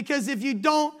 Because if you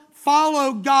don't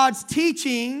follow God's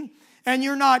teaching and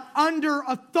you're not under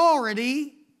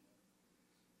authority,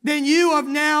 then you have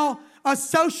now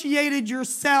associated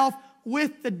yourself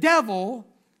with the devil.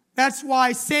 That's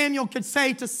why Samuel could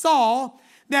say to Saul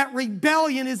that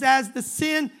rebellion is as the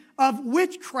sin of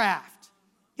witchcraft.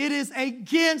 It is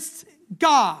against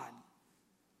God.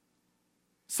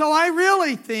 So I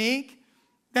really think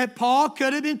that Paul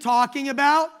could have been talking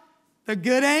about the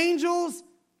good angels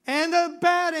and the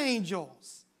bad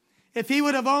angels. If he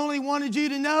would have only wanted you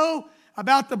to know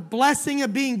about the blessing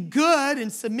of being good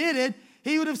and submitted,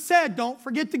 he would have said, don't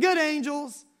forget the good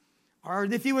angels. Or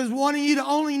if he was wanting you to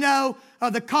only know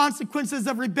the consequences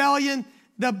of rebellion,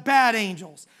 the bad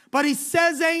angels. But he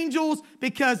says angels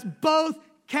because both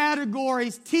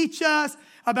categories teach us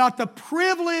about the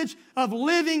privilege of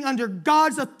living under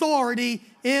God's authority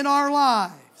in our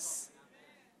lives.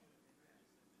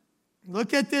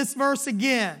 Look at this verse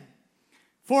again.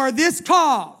 For this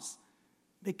cause,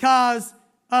 because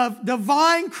of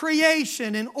divine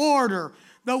creation and order,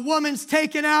 the woman's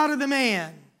taken out of the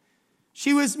man.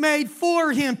 She was made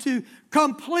for him to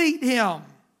complete him,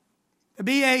 to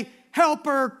be a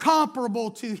helper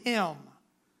comparable to him.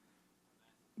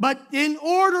 But in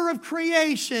order of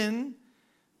creation,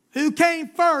 who came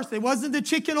first? It wasn't the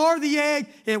chicken or the egg.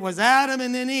 It was Adam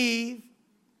and then Eve.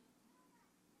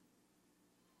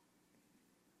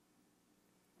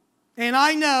 And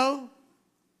I know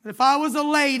that if I was a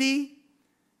lady,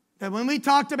 that when we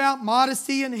talked about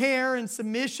modesty and hair and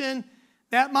submission,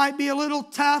 that might be a little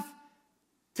tough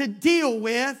to deal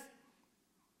with,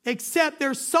 except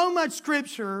there's so much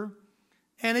scripture,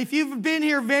 and if you've been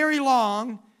here very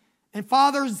long, and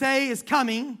Father's Day is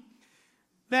coming,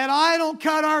 that I don't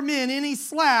cut our men any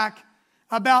slack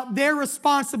about their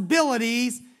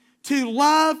responsibilities to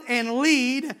love and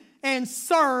lead and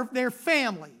serve their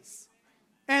families.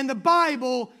 And the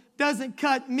Bible doesn't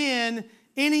cut men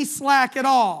any slack at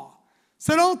all.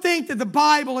 So don't think that the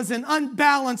Bible is an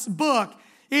unbalanced book.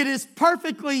 It is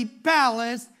perfectly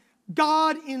balanced,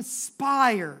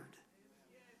 God-inspired.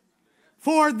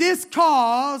 For this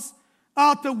cause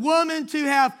ought the woman to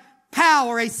have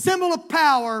power, a symbol of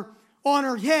power on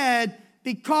her head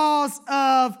because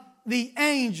of the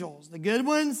angels. The good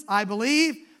ones, I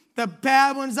believe. The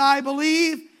bad ones, I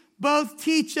believe. Both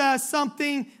teach us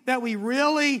something that we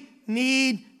really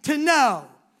need to know.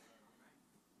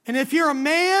 And if you're a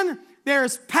man,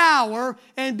 there's power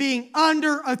in being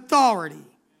under authority.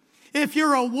 If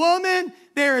you're a woman,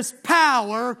 there is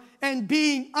power in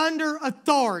being under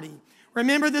authority.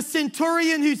 Remember the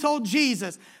centurion who told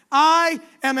Jesus, I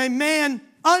am a man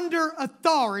under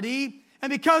authority, and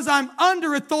because I'm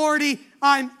under authority,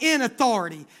 I'm in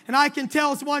authority. And I can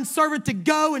tell one servant to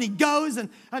go, and he goes, and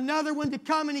another one to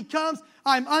come, and he comes.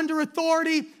 I'm under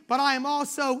authority, but I am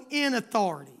also in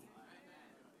authority.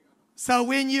 So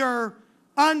when you're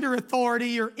under authority,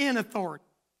 you're in authority.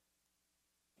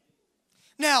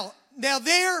 Now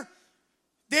there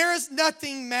is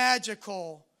nothing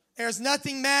magical. There's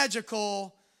nothing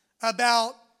magical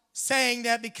about saying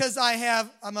that because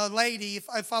I'm a lady,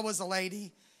 if I was a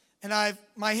lady, and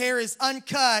my hair is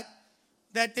uncut,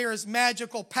 that there is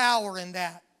magical power in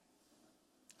that.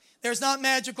 There's not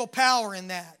magical power in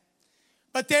that.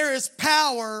 But there is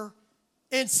power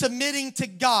in submitting to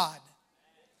God.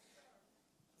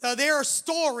 Now, there are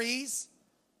stories,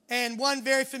 and one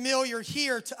very familiar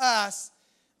here to us,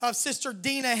 of Sister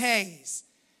Dina Hayes.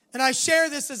 And I share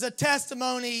this as a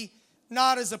testimony,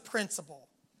 not as a principle.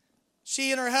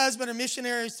 She and her husband are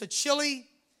missionaries to Chile.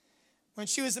 When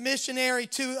she was a missionary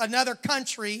to another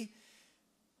country,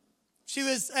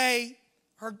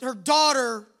 her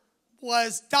daughter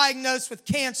was diagnosed with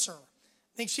cancer.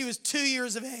 I think she was 2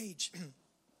 years of age.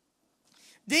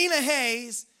 Dina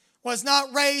Hayes was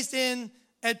not raised in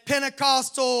a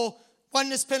Pentecostal,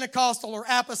 Oneness Pentecostal or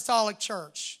Apostolic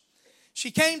church. She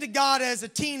came to God as a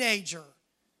teenager.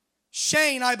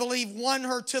 Shane, I believe, won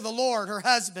her to the Lord, her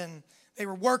husband. They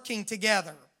were working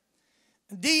together.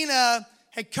 Dina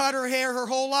had cut her hair her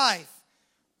whole life,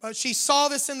 but she saw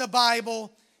this in the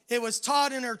Bible. It was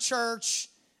taught in her church,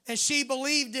 and she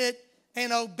believed it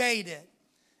and obeyed it.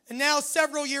 And now,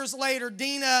 several years later,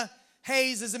 Dina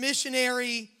Hayes is a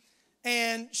missionary,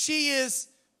 and she has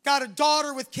got a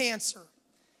daughter with cancer.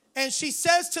 And she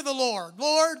says to the Lord,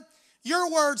 Lord,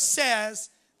 your word says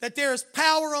that there is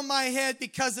power on my head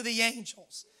because of the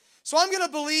angels. So I'm going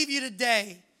to believe you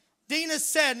today. Dina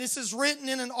said, and this is written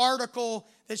in an article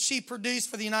that she produced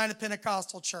for the United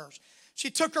Pentecostal Church.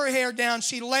 She took her hair down.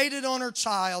 She laid it on her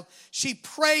child. She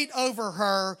prayed over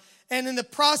her. And in the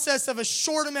process of a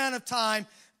short amount of time,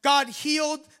 God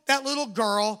healed that little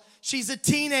girl. She's a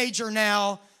teenager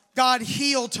now. God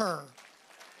healed her.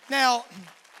 Now,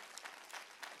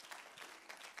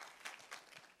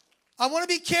 I want to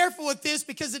be careful with this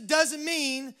because it doesn't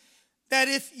mean that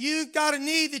if you've got a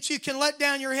need that you can let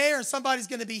down your hair and somebody's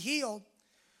going to be healed.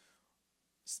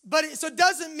 So it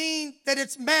doesn't mean that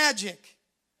it's magic,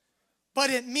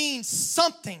 but it means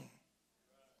something.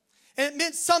 And it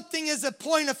meant something as a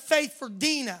point of faith for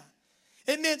Dina.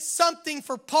 It meant something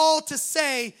for Paul to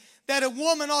say that a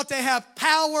woman ought to have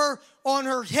power on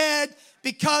her head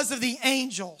because of the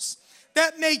angels.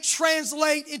 That may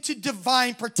translate into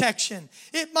divine protection.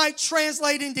 It might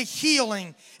translate into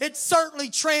healing. It certainly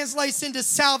translates into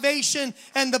salvation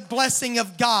and the blessing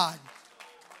of God.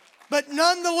 But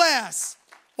nonetheless,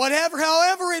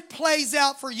 however it plays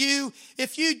out for you,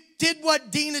 if you did what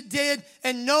Dina did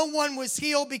and no one was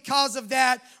healed because of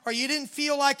that, or you didn't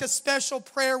feel like a special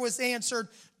prayer was answered,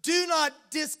 do not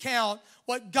discount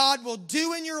what God will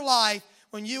do in your life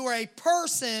when you are a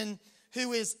person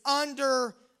who is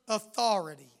under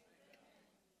authority.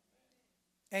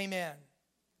 Amen.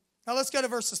 Now let's go to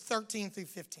verses 13 through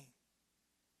 15.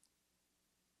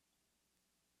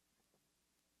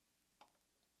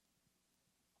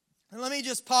 And let me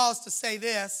just pause to say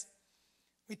this.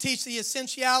 We teach the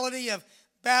essentiality of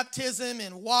baptism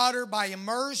in water by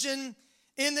immersion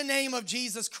in the name of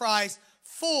Jesus Christ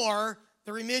for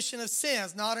the remission of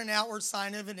sins, not an outward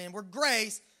sign of an inward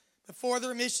grace, but for the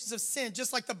remissions of sin,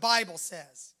 just like the Bible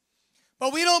says.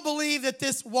 But we don't believe that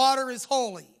this water is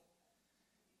holy.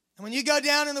 And when you go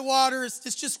down in the water,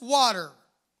 it's just water.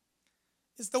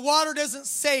 The water doesn't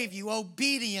save you.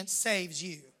 Obedience saves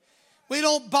you. We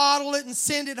don't bottle it and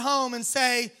send it home and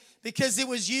say, because it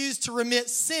was used to remit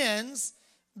sins,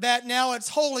 that now it's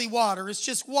holy water. It's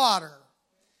just water.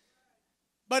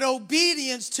 But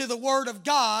obedience to the Word of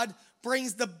God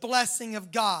brings the blessing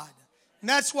of God. And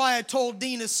that's why I told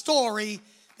Dina's story,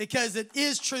 because it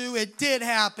is true, it did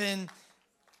happen,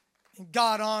 and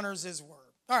God honors His Word.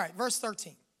 All right, verse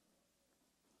 13.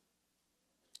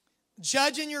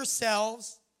 Judging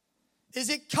yourselves, is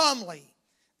it comely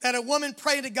that a woman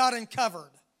pray to God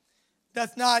uncovered?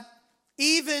 Doth not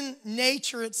even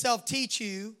nature itself teach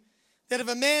you that if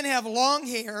a man have long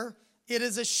hair, it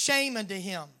is a shame unto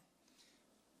him?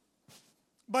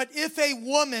 But if a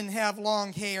woman have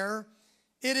long hair,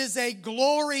 it is a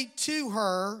glory to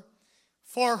her,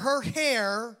 for her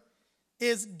hair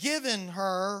is given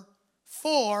her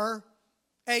for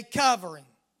a covering.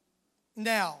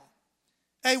 Now,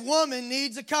 a woman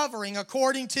needs a covering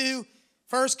according to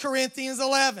 1 Corinthians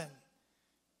 11,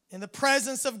 in the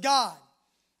presence of God.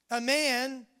 A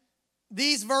man,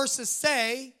 these verses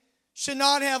say, should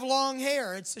not have long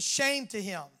hair. It's a shame to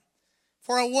him.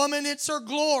 For a woman, it's her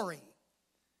glory.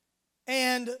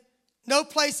 And no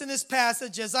place in this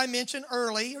passage, as I mentioned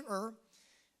earlier,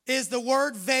 is the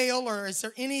word veil, or is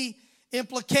there any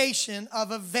implication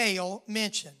of a veil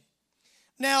mentioned.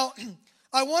 Now,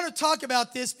 I want to talk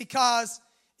about this because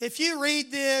if you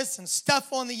read this and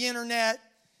stuff on the internet,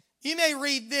 you may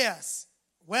read this.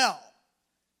 Well,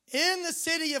 in the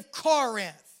city of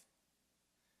Corinth,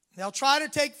 they'll try to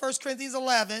take 1 Corinthians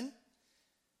 11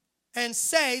 and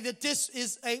say that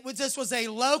this was a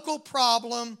local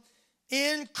problem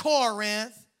in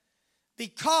Corinth,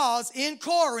 because in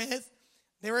Corinth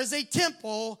there is a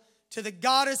temple to the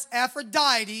goddess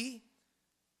Aphrodite.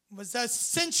 It was a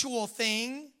sensual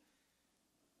thing.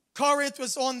 Corinth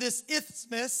was on this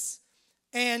isthmus,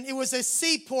 and it was a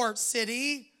seaport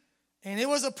city, and it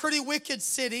was a pretty wicked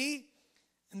city.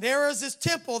 And there was this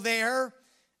temple there,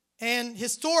 and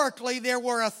historically there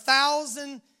were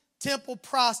 1,000 temple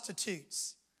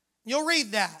prostitutes. You'll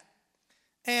read that.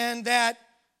 And that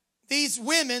these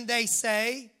women, they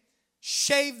say,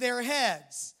 shave their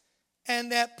heads.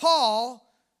 And that Paul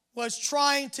was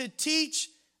trying to teach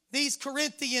these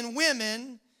Corinthian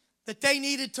women that they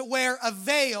needed to wear a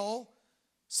veil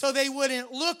so they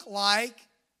wouldn't look like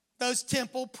those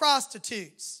temple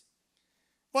prostitutes.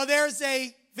 Well, there's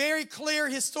a very clear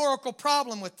historical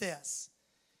problem with this.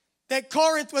 That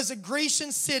Corinth was a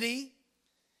Grecian city.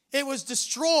 It was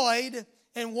destroyed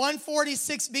in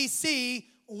 146 BC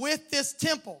with this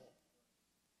temple.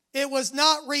 It was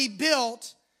not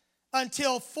rebuilt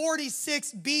until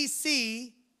 46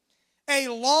 BC, a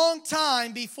long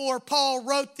time before Paul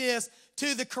wrote this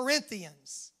to the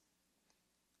Corinthians.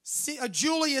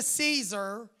 Julius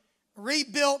Caesar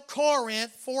rebuilt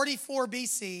Corinth 44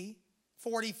 BC.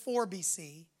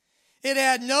 It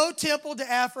had no temple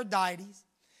to Aphrodite.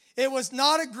 It was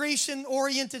not a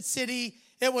Grecian-oriented city.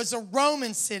 It was a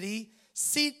Roman city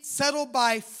settled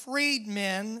by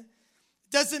freedmen.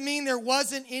 Doesn't mean there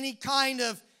wasn't any kind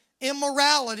of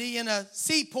immorality in a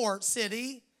seaport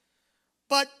city,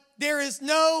 but there is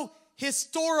no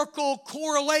historical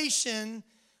correlation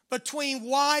between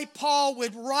why Paul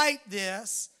would write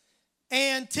this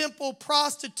and temple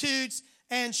prostitutes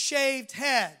and shaved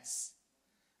heads.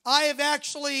 I have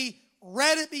actually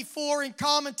read it before in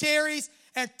commentaries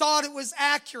and thought it was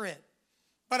accurate,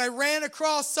 but I ran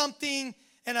across something,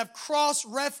 and I've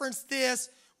cross-referenced this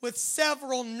with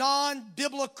several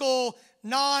non-biblical,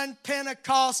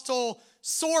 non-Pentecostal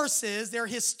sources, they're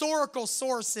historical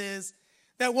sources,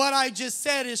 that what I just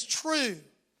said is true.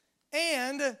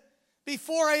 And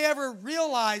before I ever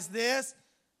realized this,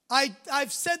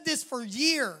 I've said this for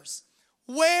years.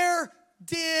 Where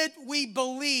did we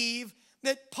believe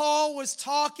that Paul was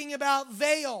talking about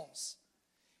veils?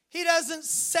 He doesn't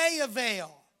say a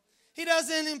veil. He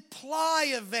doesn't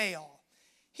imply a veil.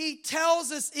 He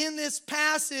tells us in this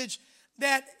passage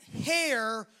that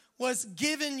hair was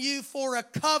given you for a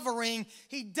covering.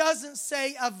 He doesn't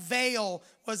say a veil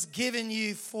was given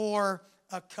you for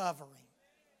a covering.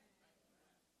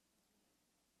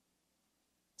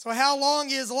 So how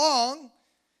long is long?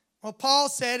 Well, Paul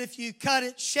said if you cut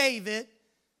it, shave it,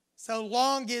 so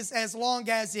long is as long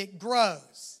as it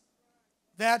grows.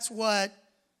 That's what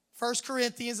 1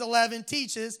 Corinthians 11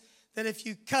 teaches, that if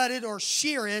you cut it or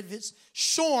shear it, if it's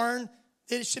shorn,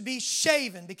 it should be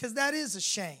shaven, because that is a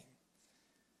shame.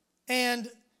 And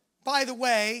by the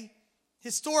way,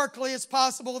 historically it's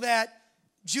possible that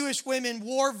Jewish women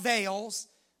wore veils,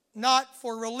 not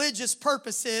for religious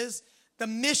purposes. The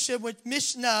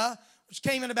Mishnah, which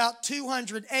came in about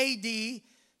 200 AD,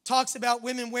 talks about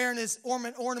women wearing this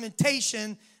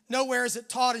ornamentation. Nowhere is it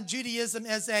taught in Judaism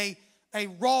as a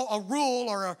rule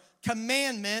or a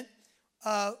commandment.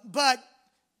 But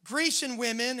Grecian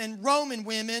women and Roman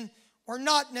women were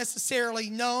not necessarily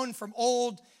known from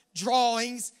old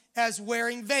drawings as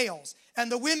wearing veils.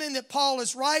 And the women that Paul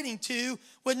is writing to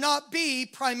would not be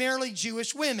primarily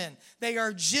Jewish women. They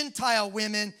are Gentile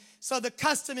women. So the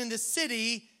custom in the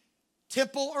city,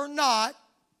 temple or not,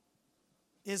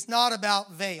 is not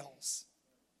about veils.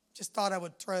 Just thought I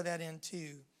would throw that in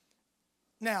too.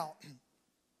 Now,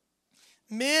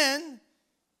 men,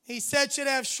 he said, should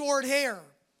have short hair.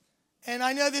 And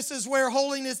I know this is where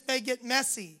holiness may get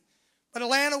messy. But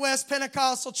Atlanta West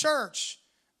Pentecostal Church,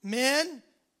 men,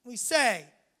 we say,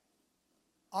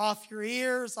 off your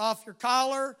ears, off your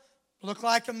collar, look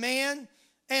like a man.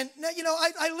 And, you know,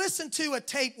 I listened to a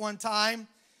tape one time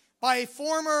by a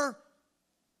former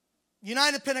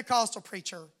United Pentecostal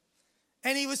preacher.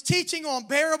 And he was teaching on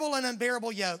bearable and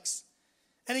unbearable yokes.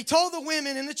 And he told the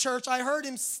women in the church, I heard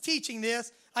him teaching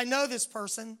this. I know this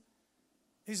person.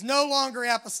 He's no longer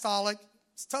apostolic.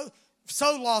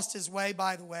 So lost his way,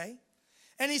 by the way.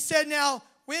 And he said, now,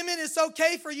 women, it's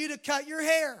okay for you to cut your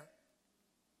hair.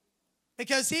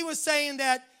 Because he was saying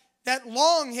that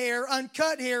long hair,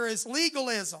 uncut hair, is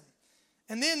legalism.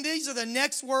 And then these are the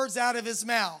next words out of his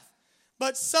mouth.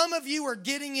 But some of you are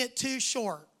getting it too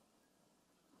short.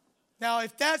 Now,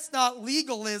 if that's not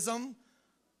legalism,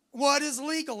 what is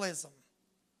legalism?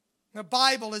 The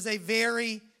Bible is a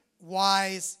very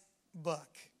wise book.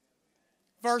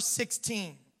 Verse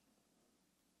 16.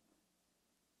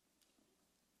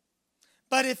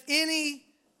 But if any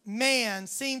man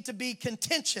seem to be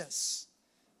contentious,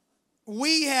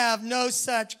 we have no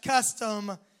such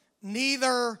custom,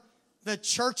 neither the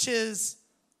churches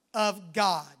of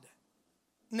God.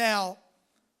 Now,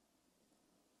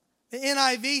 the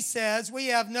NIV says we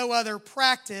have no other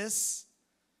practice,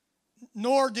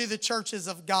 nor do the churches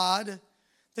of God.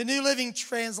 The New Living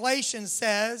Translation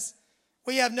says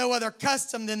we have no other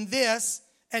custom than this,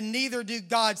 and neither do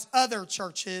God's other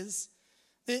churches.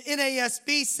 The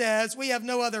NASB says we have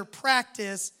no other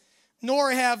practice,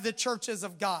 nor have the churches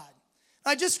of God.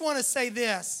 I just want to say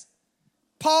this.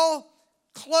 Paul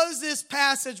closed this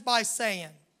passage by saying,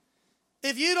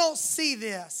 if you don't see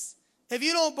this, if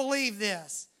you don't believe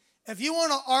this, if you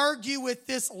want to argue with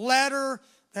this letter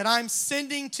that I'm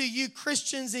sending to you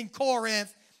Christians in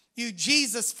Corinth, you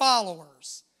Jesus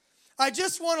followers, I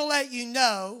just want to let you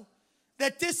know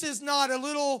that this is not a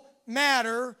little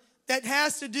matter that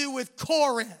has to do with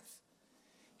Corinth.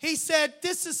 He said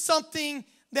this is something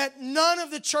that none of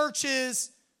the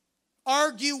churches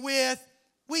argue with.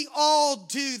 We all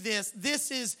do this.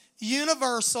 This is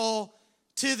universal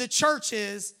to the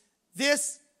churches.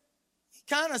 This, he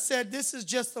kind of said, this is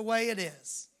just the way it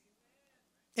is.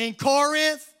 In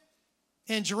Corinth,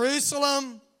 in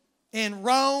Jerusalem, in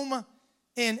Rome,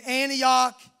 in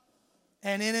Antioch,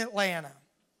 and in Atlanta.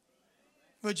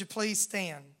 Would you please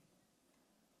stand?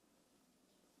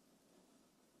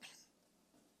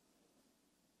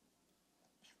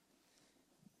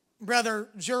 Brother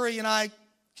Jury and I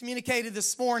communicated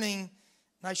this morning,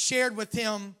 and I shared with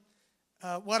him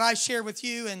what I shared with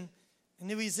you, and I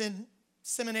knew he's in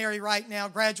seminary right now,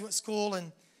 graduate school,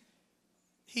 and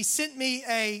he sent me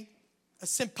a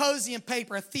symposium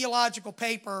paper, a theological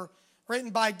paper written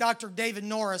by Dr. David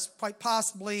Norris, quite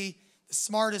possibly the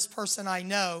smartest person I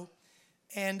know,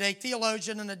 and a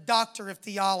theologian and a doctor of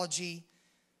theology.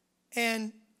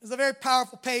 And It's a very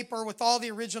powerful paper with all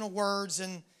the original words,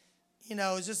 and,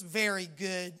 it's just very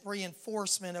good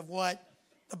reinforcement of what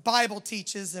the Bible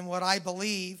teaches and what I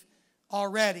believe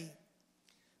already.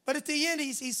 But at the end,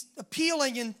 he's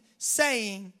appealing and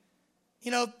saying,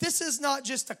 this is not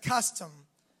just a custom.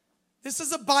 This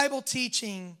is a Bible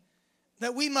teaching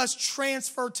that we must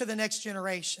transfer to the next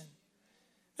generation.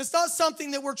 It's not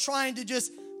something that we're trying to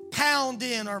just pound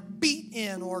in or beat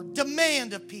in or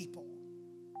demand of people.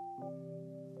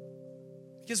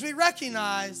 Because we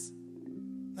recognize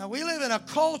that we live in a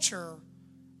culture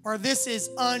where this is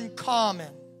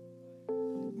uncommon.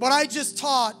 What I just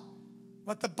taught,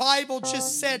 what the Bible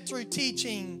just said through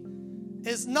teaching,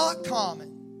 is not common.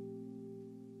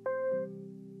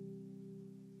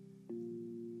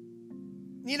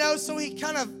 So he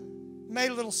kind of made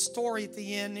a little story at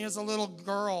the end. There's a little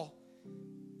girl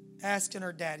asking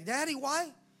her daddy, "Daddy,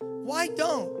 why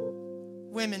don't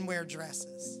women wear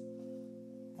dresses?"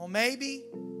 Well, maybe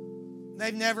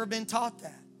they've never been taught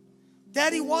that.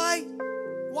 "Daddy, why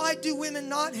do women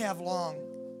not have long,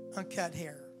 uncut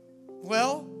hair?"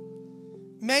 Well,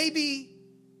 maybe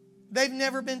they've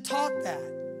never been taught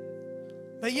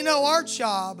that. But our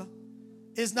job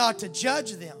is not to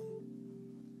judge them.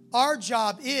 Our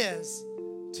job is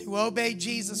to obey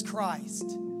Jesus Christ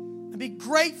and be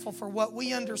grateful for what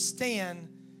we understand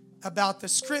about the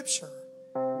Scripture.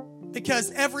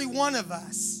 Because every one of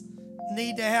us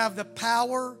need to have the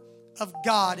power of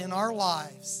God in our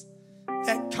lives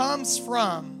that comes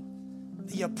from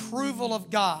the approval of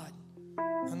God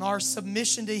and our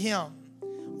submission to Him.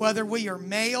 Whether we are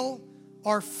male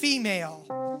or female,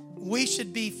 we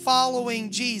should be following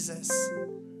Jesus.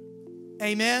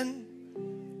 Amen.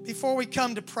 Before we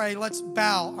come to pray, let's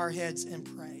bow our heads and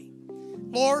pray.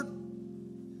 Lord,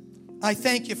 I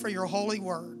thank you for your holy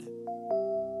word.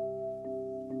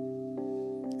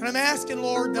 And I'm asking,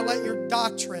 Lord, to let your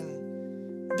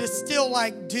doctrine distill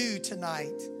like dew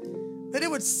tonight, that it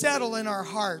would settle in our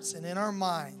hearts and in our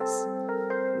minds.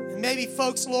 And maybe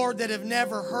folks, Lord, that have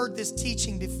never heard this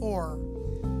teaching before,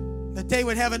 that they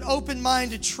would have an open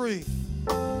mind to truth,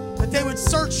 that they would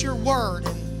search your word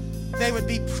and they would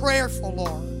be prayerful,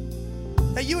 Lord.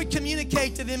 That you would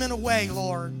communicate to them in a way,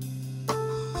 Lord,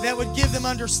 that would give them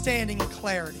understanding and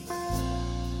clarity.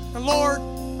 And Lord,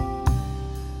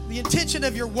 the intention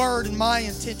of your word and my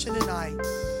intention tonight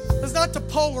is not to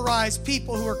polarize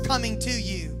people who are coming to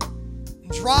you and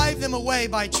drive them away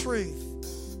by truth.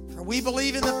 For we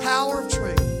believe in the power of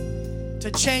truth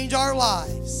to change our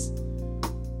lives,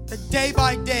 that day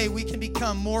by day we can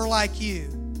become more like you.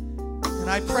 And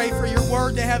I pray for your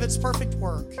word to have its perfect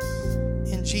work.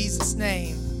 In Jesus'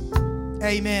 name,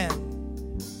 amen.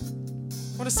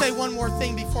 I want to say one more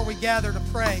thing before we gather to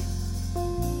pray.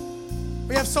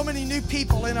 We have so many new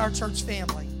people in our church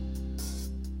family.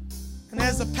 And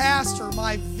as a pastor,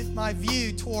 my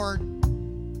view toward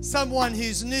someone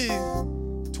who's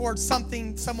new, towards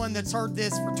someone that's heard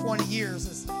this for 20 years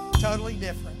is totally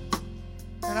different.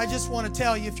 And I just want to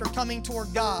tell you, if you're coming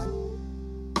toward God,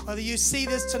 whether you see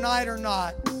this tonight or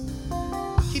not,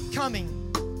 keep coming.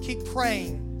 Keep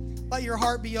praying. Let your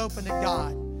heart be open to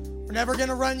God. We're never going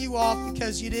to run you off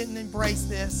because you didn't embrace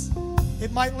this.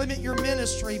 It might limit your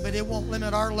ministry, but it won't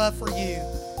limit our love for you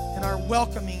and our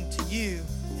welcoming to you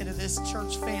into this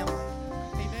church family.